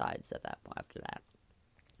opposite sides at that point after that.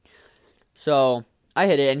 So, I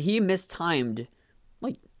hit it, and he mistimed,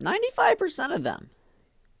 95% of them.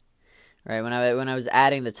 Right, when I was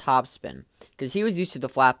adding the topspin. Because he was used to the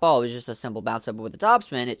flat ball. It was just a simple bounce up. But with the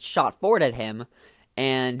topspin, it shot forward at him,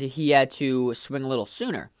 and he had to swing a little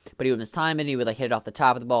sooner. But he would mistime it, and he would hit it off the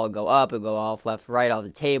top of the ball, and go up, and go off left, right, off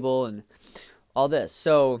the table, and all this.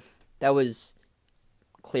 So that was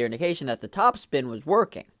clear indication that the topspin was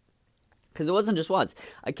working. Because it wasn't just once.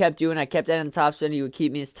 I kept adding the topspin, he would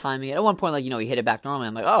keep mistiming it. At one point, he hit it back normally.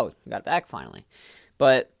 I'm like, oh, you got it back finally.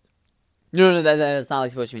 But no, that's not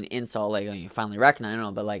supposed to be an insult. You finally recognize. I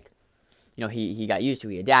don't know, but he got used to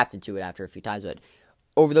it. He adapted to it after a few times. But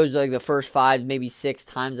over those the first 5, maybe 6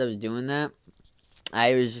 times I was doing that,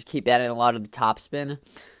 I was just keep adding a lot of the topspin.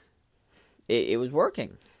 It was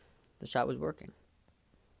working. The shot was working.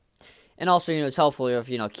 And also, it's helpful if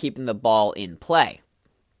keeping the ball in play,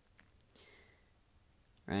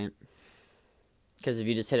 right? Because if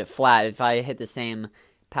you just hit it flat, if I hit the same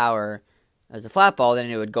power as a flat ball, then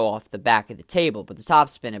it would go off the back of the table. But the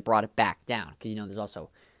topspin, it brought it back down. Because, there's also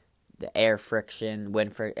the air friction,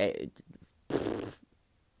 wind friction.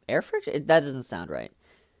 Air friction? That doesn't sound right.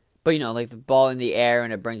 But, the ball in the air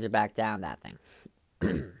and it brings it back down, that thing.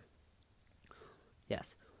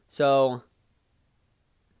 Yes. So,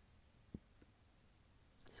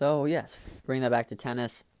 yes. Bring that back to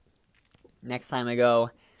tennis. Next time I go,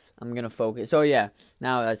 I'm going to focus. So, yeah,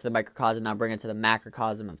 now that's the microcosm. Now bring it to the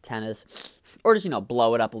macrocosm of tennis. Or just,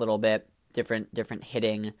 blow it up a little bit. Different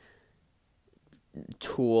hitting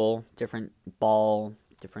tool, different ball,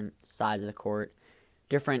 different size of the court,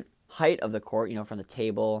 different height of the court, from the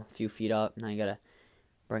table, a few feet up. Now you got to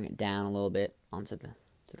bring it down a little bit onto the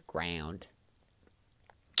ground.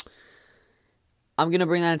 I'm going to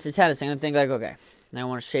bring that into tennis. I'm going to think okay, now I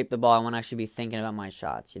want to shape the ball. I want to actually be thinking about my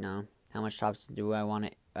shots, How much topspin do I want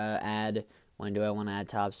to add? When do I want to add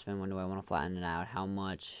topspin? When do I want to flatten it out? How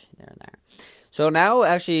much? There. So now,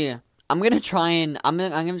 actually, I'm gonna try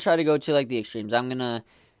to go to the extremes. I'm gonna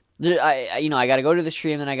I got to go to the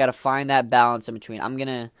stream, then I got to find that balance in between. I'm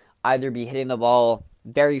gonna either be hitting the ball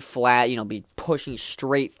very flat, be pushing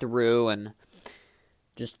straight through and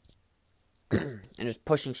just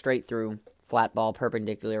pushing straight through, flat ball,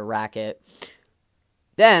 perpendicular racket.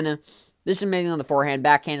 Then this is mainly on the forehand.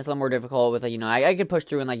 Backhand is a little more difficult with I could push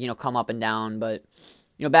through and come up and down, but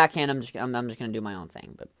backhand I'm just gonna do my own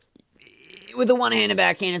thing. But with the one-handed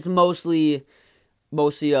backhand, it's mostly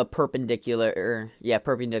a perpendicular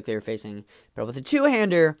facing. But with a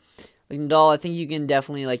two-hander, like Nadal, I think you can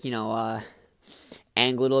definitely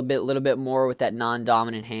angle it a little bit more with that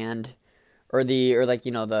non-dominant hand, or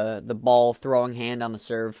the ball throwing hand on the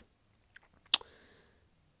serve.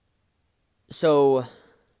 So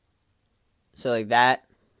like that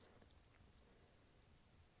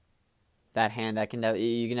hand, you can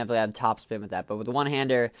definitely have topspin with that. But with the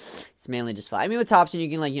one-hander, it's mainly just flat. I mean, with topspin, you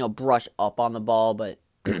can brush up on the ball, but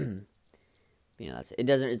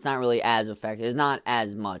it's not really as effective. It's not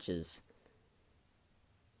as much as.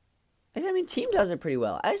 I mean, Team does it pretty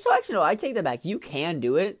well. I take that back. You can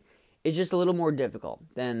do it. It's just a little more difficult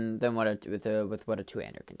than what a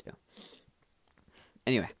two-hander can do.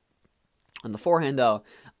 Anyway, on the forehand though,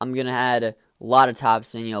 I'm gonna add a lot of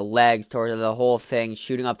topspin, legs towards the whole thing,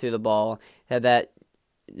 shooting up through the ball. Have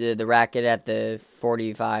the racket at the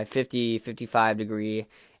 45, 50, 55 degree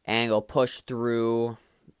angle, push through,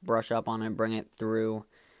 brush up on it, bring it through,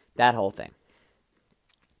 that whole thing.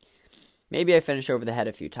 Maybe I finish over the head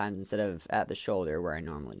a few times instead of at the shoulder where I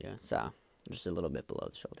normally do. So, just a little bit below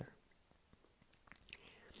the shoulder.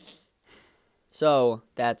 So,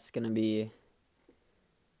 that's going to be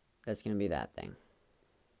that thing.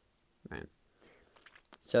 Right.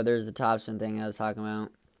 So, there's the topspin thing I was talking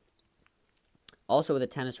about. Also with a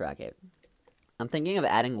tennis racket, I'm thinking of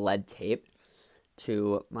adding lead tape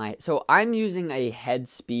to my... So, I'm using a Head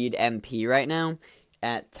Speed MP right now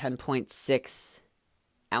at 10.6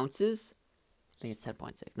 ounces. I think it's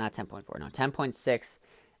 10.6, not 10.4. No, 10.6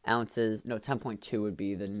 ounces. No, 10.2 would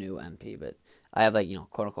be the new MP, but I have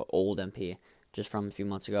quote unquote old MP just from a few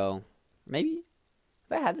months ago. Maybe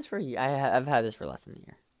have I had this for a year? I've had this for less than a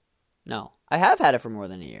year. No, I have had it for more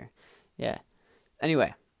than a year. Yeah.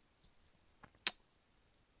 Anyway,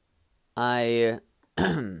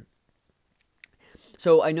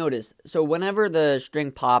 so I noticed. So whenever the string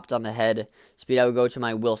popped on the Head Speed, I would go to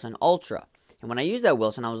my Wilson Ultra, and when I used that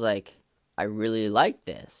Wilson, I was like, I really like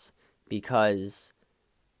this because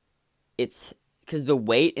the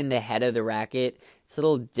weight in the head of the racket, it's a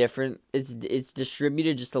little different. It's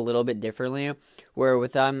distributed just a little bit differently. Where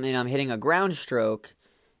with I'm hitting a ground stroke,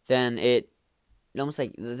 then it almost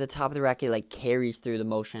the top of the racket carries through the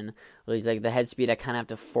motion. It's the Head Speed, I kind of have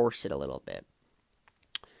to force it a little bit.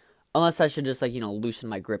 Unless I should just loosen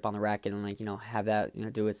my grip on the racket and have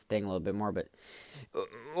that do its thing a little bit more. But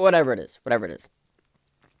whatever it is.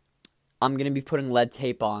 I'm going to be putting lead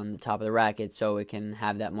tape on the top of the racket so it can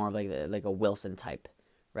have that more of like a Wilson type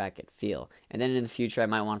racket feel. And then in the future, I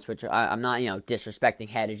might want to switch. I'm not, disrespecting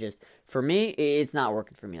Head. It's just, for me, it's not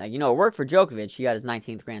working for me. It worked for Djokovic. He got his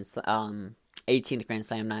 18th Grand Slam,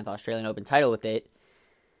 9th Australian Open title with it,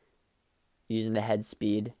 using the Head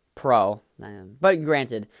Speed Pro. But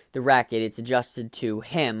granted, the racket, it's adjusted to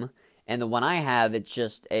him. And the one I have, it's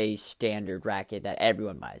just a standard racket that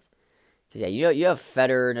everyone buys. Because, you have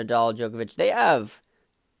Federer, Nadal, Djokovic. They have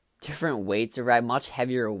different weights, much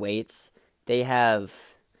heavier weights. They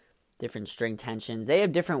have different string tensions. They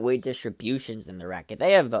have different weight distributions in the racket.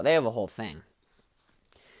 They have a whole thing,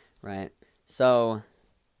 right? So,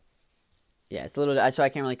 yeah, it's a little... So I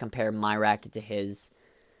can't really compare my racket to his,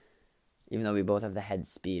 even though we both have the Head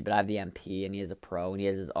Speed. But I have the MP, and he is a pro, and he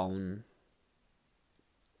has his own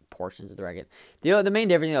portions of the racket. The main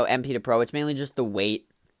difference, MP to pro, it's mainly just the weight.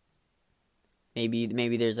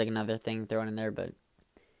 Maybe there's another thing thrown in there, but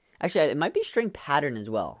actually it might be string pattern as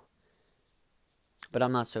well. But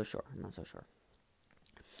I'm not so sure.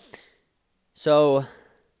 So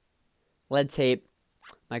lead tape.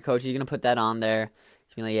 My coach is gonna put that on there.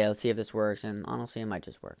 He's gonna be like, let's see if this works. And honestly, it might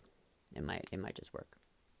just work. It might just work.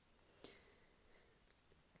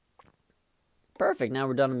 Perfect. Now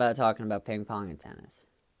we're done talking about ping pong and tennis.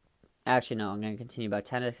 Actually, no. I'm gonna continue about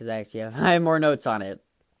tennis because I have more notes on it.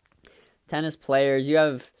 Tennis players,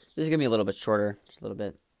 this is going to be a little bit shorter, just a little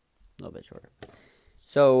bit shorter.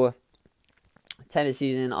 So, tennis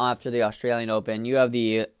season after the Australian Open, you have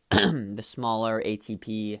the the smaller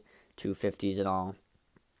ATP 250s and all.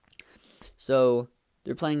 So,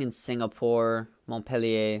 they're playing in Singapore,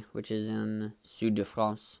 Montpellier, which is in Sud de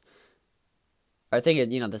France. I think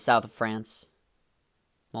the south of France.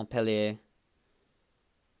 Montpellier.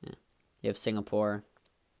 Yeah. You have Singapore.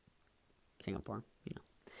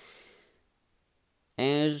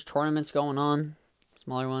 And there's just tournaments going on,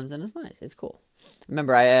 smaller ones, and it's nice. It's cool.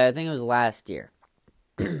 Remember, I think it was last year.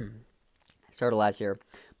 Started last year.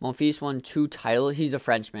 Monfils won 2 titles. He's a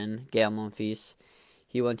Frenchman, Gael Monfils.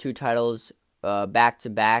 He won 2 titles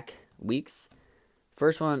back-to-back weeks.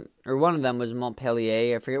 First one, or one of them was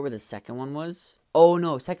Montpellier. I forget where the second one was. Oh,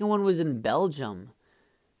 no. Second one was in Belgium.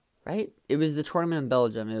 Right? It was the tournament in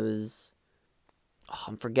Belgium. It was... Oh,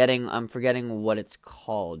 I'm forgetting what it's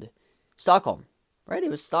called. Stockholm. Right?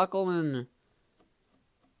 It was Stockholm and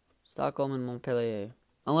Montpellier.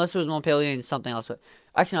 Unless it was Montpellier and something else. But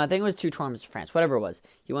actually, no, I think it was 2 tournaments in France. Whatever it was.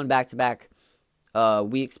 He won back-to-back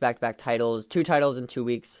weeks, back-to-back titles. 2 titles in 2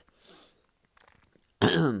 weeks.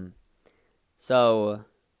 So,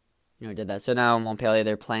 did that. So now Montpellier,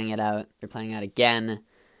 they're playing it out. They're playing out again.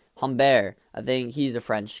 Humbert, I think he's a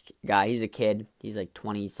French guy. He's a kid. He's like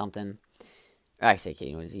 20-something. I say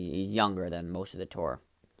kid. He's younger than most of the tour.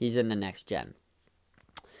 He's in the next gen.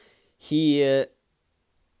 I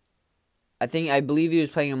believe he was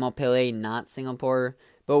playing in Montpellier, not Singapore.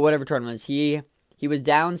 But whatever tournament was, he was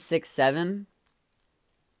down 6-7.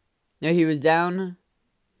 No, he was down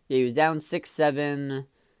 6-7.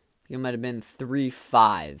 It might have been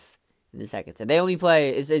 3-5 in the second set. They only play,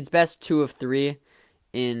 it's best 2 of 3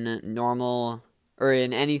 in normal, or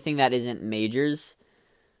in anything that isn't majors.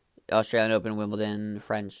 Australian Open, Wimbledon,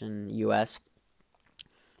 French, and US.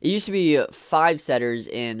 It used to be 5 setters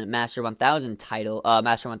in Master 1000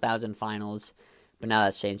 Master 1000 finals, but now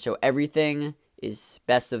that's changed. So everything is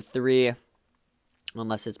best of 3,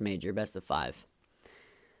 unless it's major, best of 5.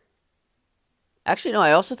 Actually, no,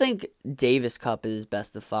 I also think Davis Cup is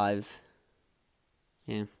best of 5.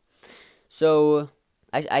 Yeah. So,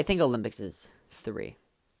 I think Olympics is 3.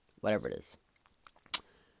 Whatever it is.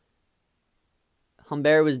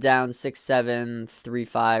 Humbert was down 6-7,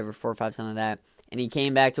 3-5, or 4-5, something like that. And he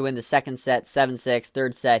came back to win the second set, 7-6.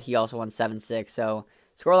 Third set, he also won 7-6. So,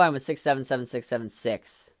 scoreline was 6-7, 7-6,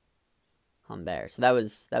 7-6. Humbert. So, that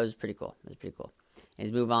was pretty cool. And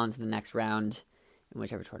he's moved on to the next round in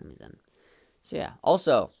whichever tournament he's in. So, yeah.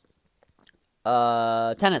 Also,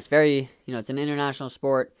 tennis, very, it's an international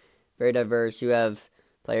sport, very diverse. You have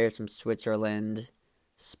players from Switzerland,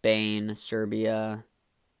 Spain, Serbia,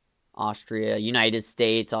 Austria, United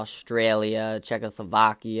States, Australia,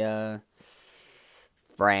 Czechoslovakia,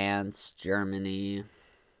 France, Germany,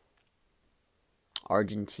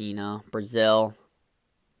 Argentina, Brazil,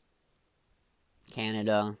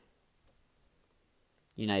 Canada,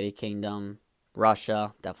 United Kingdom,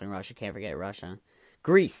 Russia, definitely Russia, can't forget Russia.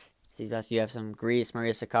 Greece, you have some Greece,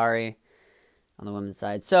 Maria Sakkari on the women's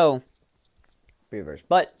side. So, reverse.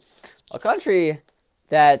 But a country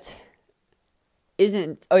that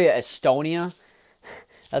isn't, Estonia.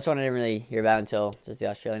 That's one I didn't really hear about until just the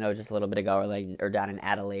Australian, just a little bit ago, or down in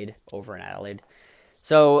Adelaide, over in Adelaide.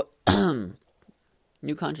 So,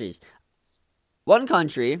 new countries. One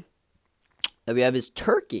country that we have is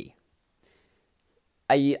Turkey.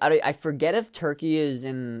 I forget if Turkey is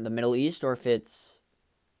in the Middle East or if it's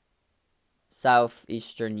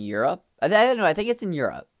Southeastern Europe. I don't know. I think it's in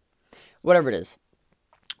Europe. Whatever it is.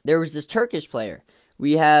 There was this Turkish player.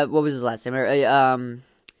 We have, what was his last name?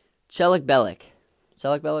 Çelik Beylik.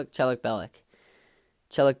 Çelik Beylik.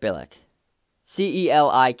 CELIKBILEK. So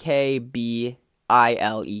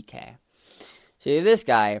you have this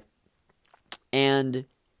guy. And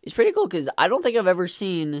it's pretty cool because I don't think I've ever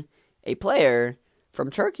seen a player from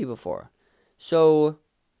Turkey before. So,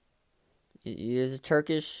 he's a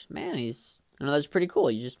Turkish man. That's pretty cool.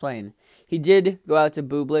 He's just playing. He did go out to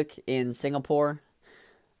Bublik in Singapore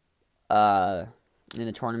in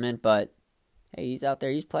the tournament, but hey, he's out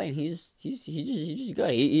there. He's playing. He's just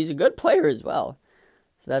good. He's a good player as well.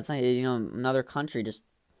 So that's nice. Another country just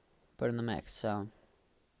put in the mix. So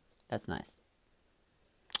that's nice.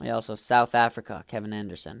 Yeah, also South Africa, Kevin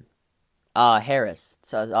Anderson. Harris.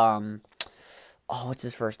 So, what's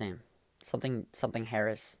his first name? Something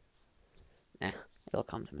Harris. It'll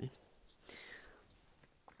come to me.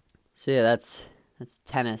 So yeah, that's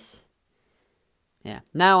tennis. Yeah.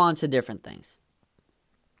 Now on to different things.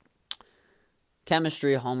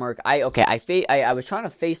 Chemistry, homework. I was trying to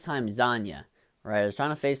FaceTime Zanya. Right? I was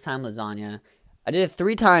trying to FaceTime Lasagna. I did it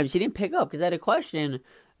 3 times. He didn't pick up because I had a question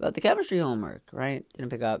about the chemistry homework. Right? Didn't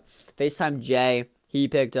pick up. FaceTime Jay. He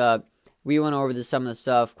picked up. We went over some of the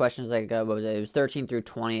stuff. Questions like, what was it? It was 13 through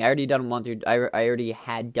 20. I already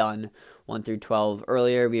had done 1 through 12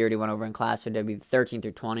 earlier. We already went over in class, so it'd be 13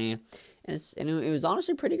 through 20. And it was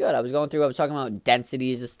honestly pretty good. I was talking about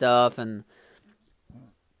densities of stuff and,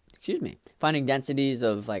 finding densities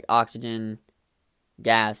of like oxygen,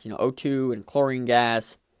 gas, O2 and chlorine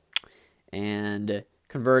gas, and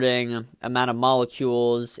converting amount of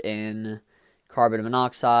molecules in carbon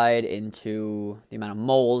monoxide into the amount of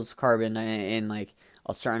moles of carbon in like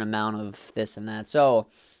a certain amount of this and that. So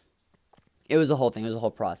it was a whole thing. It was a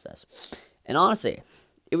whole process. And honestly,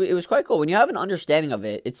 it was quite cool. When you have an understanding of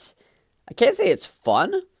it, I can't say it's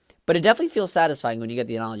fun, but it definitely feels satisfying when you get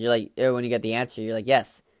the knowledge. You're like, when you get the answer, you're like,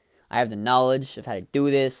 yes, I have the knowledge of how to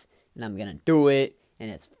do this, and I'm going to do it,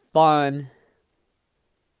 and it's fun.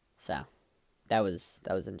 So that was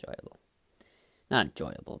enjoyable. Not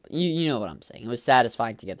enjoyable, but you know what I'm saying. It was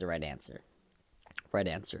satisfying to get the right answer. Right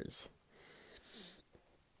answers.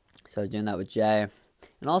 So I was doing that with Jay.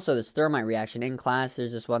 And also this thermite reaction in class,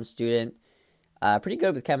 there's this one student, pretty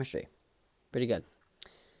good with chemistry. Pretty good.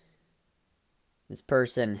 This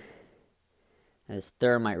person had this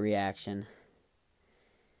thermite reaction.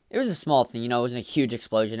 It was a small thing, it wasn't a huge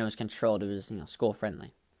explosion. It was controlled. It was, school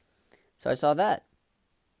friendly. So I saw that.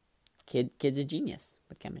 Kid's a genius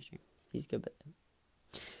with chemistry. He's good with it.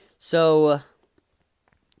 So,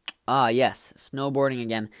 yes, snowboarding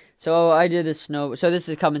again. So I did this so this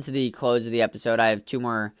is coming to the close of the episode. I have 2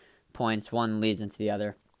 more points. One leads into the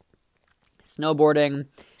other. Snowboarding.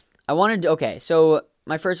 So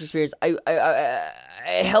my first experience, I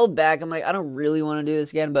held back. I'm like, I don't really want to do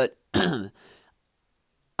this again, but I'm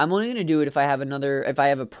only going to do it if I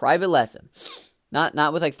have a private lesson.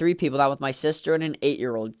 Not with like 3 people, not with my sister and an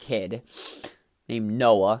 8-year-old kid named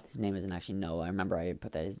Noah. His name isn't actually Noah. I remember I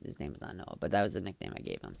put that his name is not Noah, but that was the nickname I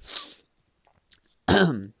gave him.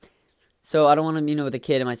 So I don't want to, with a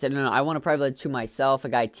kid. And I said, no, I want a private lesson to myself. A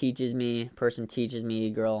guy teaches me,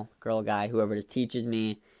 girl, guy, whoever it is teaches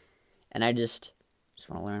me. And I just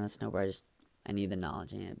want to learn how to snowboard. I need the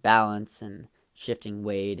knowledge. I need balance and shifting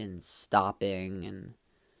weight and stopping and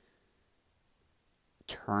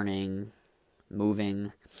turning,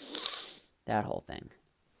 moving, that whole thing.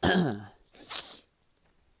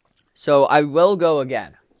 So I will go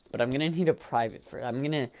again, but I'm gonna need a private first. I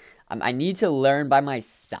need to learn by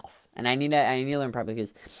myself, and I need to learn properly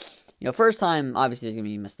because, first time obviously there's gonna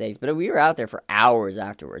be mistakes, but we were out there for hours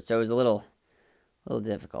afterwards, so it was a little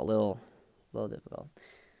difficult, little difficult.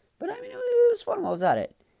 But it was fun while I was at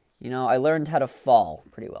it. I learned how to fall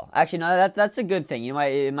pretty well. Actually, no, that's a good thing.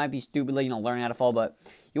 It might be stupid, learning how to fall, but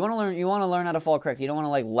you want to learn how to fall correctly. You don't want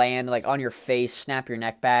to land on your face, snap your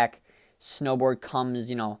neck back. Snowboard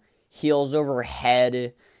comes, heels over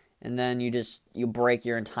head, and then you break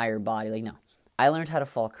your entire body. No, I learned how to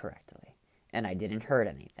fall correctly, and I didn't hurt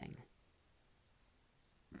anything.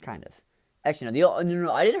 Kind of. Actually,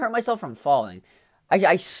 no, I didn't hurt myself from falling.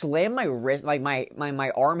 I slammed my wrist,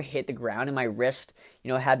 my arm hit the ground, and my wrist,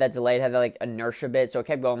 had that delay, it had that, inertia bit, so it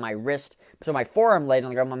kept going. My wrist, so my forearm laid on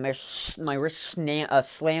the ground, my wrist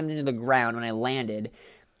slammed into the ground when I landed.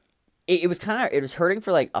 It was hurting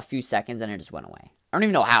for, a few seconds, and it just went away. I don't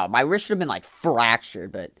even know how. My wrist should have been,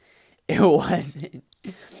 fractured, but it wasn't.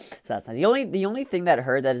 So that's nice. The only thing that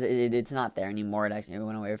hurt, that is, it's not there anymore. It actually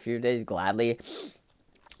went away a few days, gladly.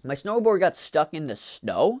 My snowboard got stuck in the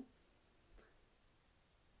snow.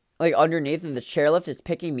 Underneath, and the chairlift is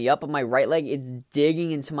picking me up, but my right leg is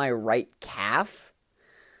digging into my right calf.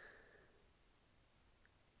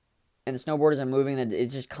 And the snowboard isn't moving, and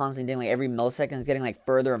it's just constantly digging, every millisecond is getting,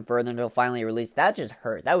 further and further until finally released. That just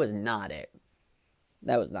hurt. That was not it.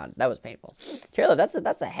 That was painful. Chairlift,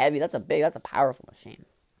 that's a heavy, that's a powerful machine.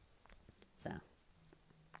 So,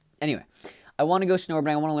 anyway, I want to go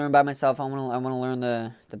snowboarding. I want to learn by myself. I want to learn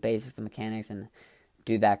the basics, the mechanics, and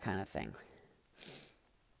do that kind of thing.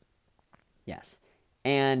 Yes.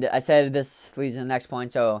 And I said this leads to the next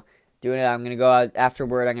point, so doing it, I'm going to go out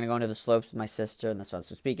afterward, I'm going to go into the slopes with my sister, and that's fun.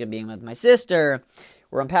 So speaking of being with my sister,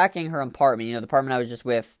 we're unpacking her apartment, the apartment I was just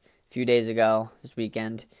with a few days ago, this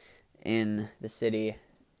weekend, in the city.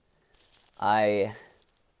 I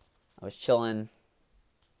was chilling,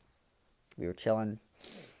 we were chilling,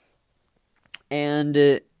 and,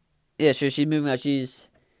 so she's moving out, she's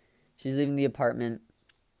leaving the apartment.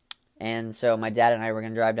 And so my dad and I were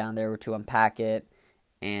going to drive down there to unpack it,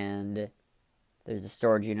 and there's a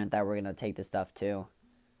storage unit that we're going to take the stuff to.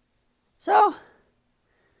 So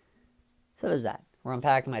there's that. We're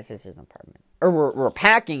unpacking my sister's apartment. Or we're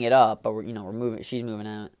packing it up, but we're moving, she's moving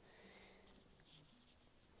out.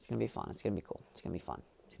 It's going to be fun. It's going to be cool. It's going to be fun.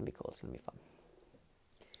 It's going to be cool. It's going to be fun.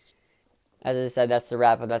 As I said, that's the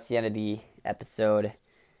wrap up. That's the end of the episode.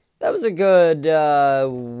 That was a good, hour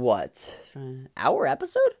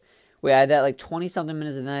episode? Wait, I had that 20-something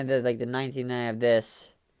minutes, and then I had the 19, then I have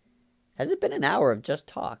this. Has it been an hour of just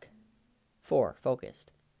talk? 4, focused.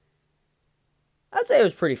 I'd say it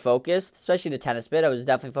was pretty focused, especially the tennis bit. I was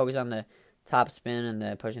definitely focused on the top spin and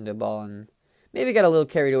the pushing the ball, and maybe got a little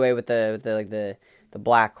carried away with the the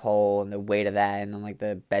black hole and the weight of that, and then like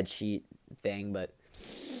the bed sheet thing. But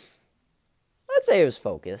let's say it was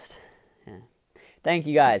focused. Yeah. Thank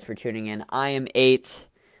you guys for tuning in. I am 8.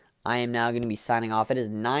 I am now going to be signing off. It is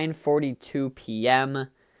 9:42 p.m.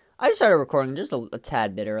 I just started recording just a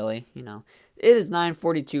tad bit early, you know. It is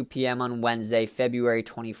 9:42 p.m. on Wednesday, February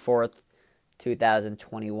 24th,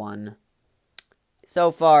 2021.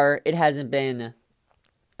 So far, it hasn't been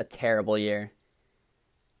a terrible year.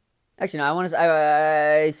 Actually, no,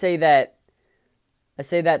 I say that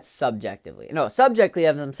subjectively. No, subjectively,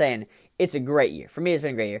 as I'm saying, it's a great year. For me, it's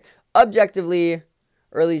been a great year. Objectively,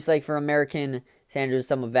 or at least like for American standards,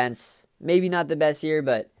 some events, maybe not the best year,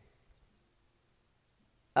 but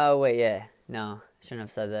oh wait, yeah, no, I shouldn't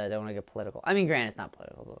have said that. I don't want to get political. I mean, granted, it's not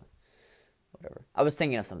political, but whatever. I was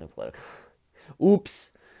thinking of something political.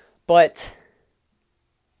 Oops, but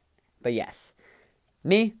yes,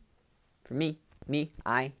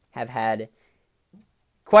 I have had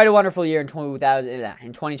quite a wonderful year in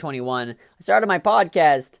 2021. I started my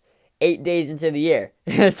podcast 8 days into the year,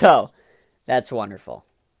 so that's wonderful.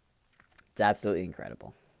 It's absolutely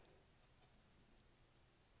incredible.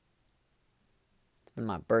 It's been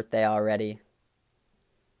my birthday already.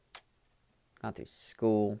 Gone through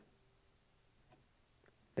school.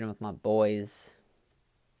 Been with my boys.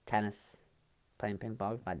 Tennis. Playing ping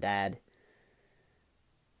pong with my dad.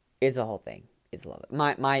 It's a whole thing. It's love it.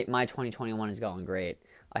 My 2021 is going great.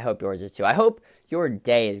 I hope yours is too. I hope your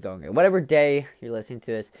day is going great. Whatever day you're listening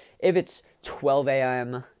to this, if it's 12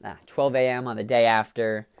 a.m. on the day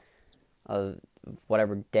after of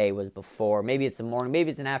whatever day was before, maybe it's the morning, maybe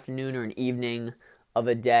it's an afternoon or an evening of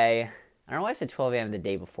a day. I don't know why I said 12 a.m. the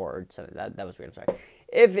day before or something. That was weird. I'm sorry.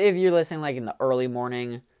 If you're listening like in the early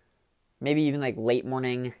morning, maybe even like late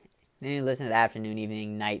morning, then you listen to the afternoon,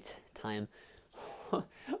 evening, night time.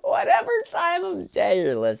 Whatever time of day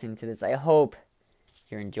you're listening to this, I hope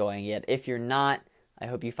you're enjoying it. If you're not, I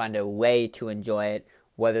hope you find a way to enjoy it,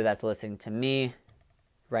 whether that's listening to me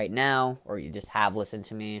right now, or you just have listened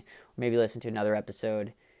to me, or maybe listen to another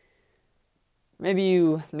episode.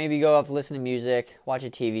 Maybe go off, listen to music, watch a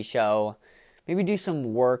TV show, maybe do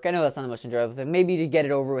some work. I know that's not the most enjoyable thing. Maybe to get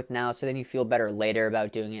it over with now, so then you feel better later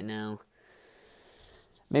about doing it now.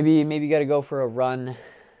 Maybe you got to go for a run.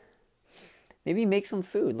 Maybe make some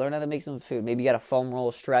food. Learn how to make some food. Maybe you got a foam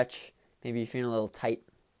roll stretch. Maybe you're feeling a little tight.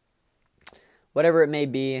 Whatever it may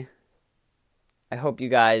be, I hope you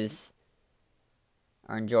guys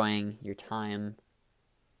are enjoying your time.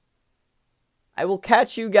 I will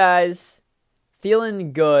catch you guys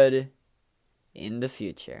feeling good in the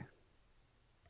future.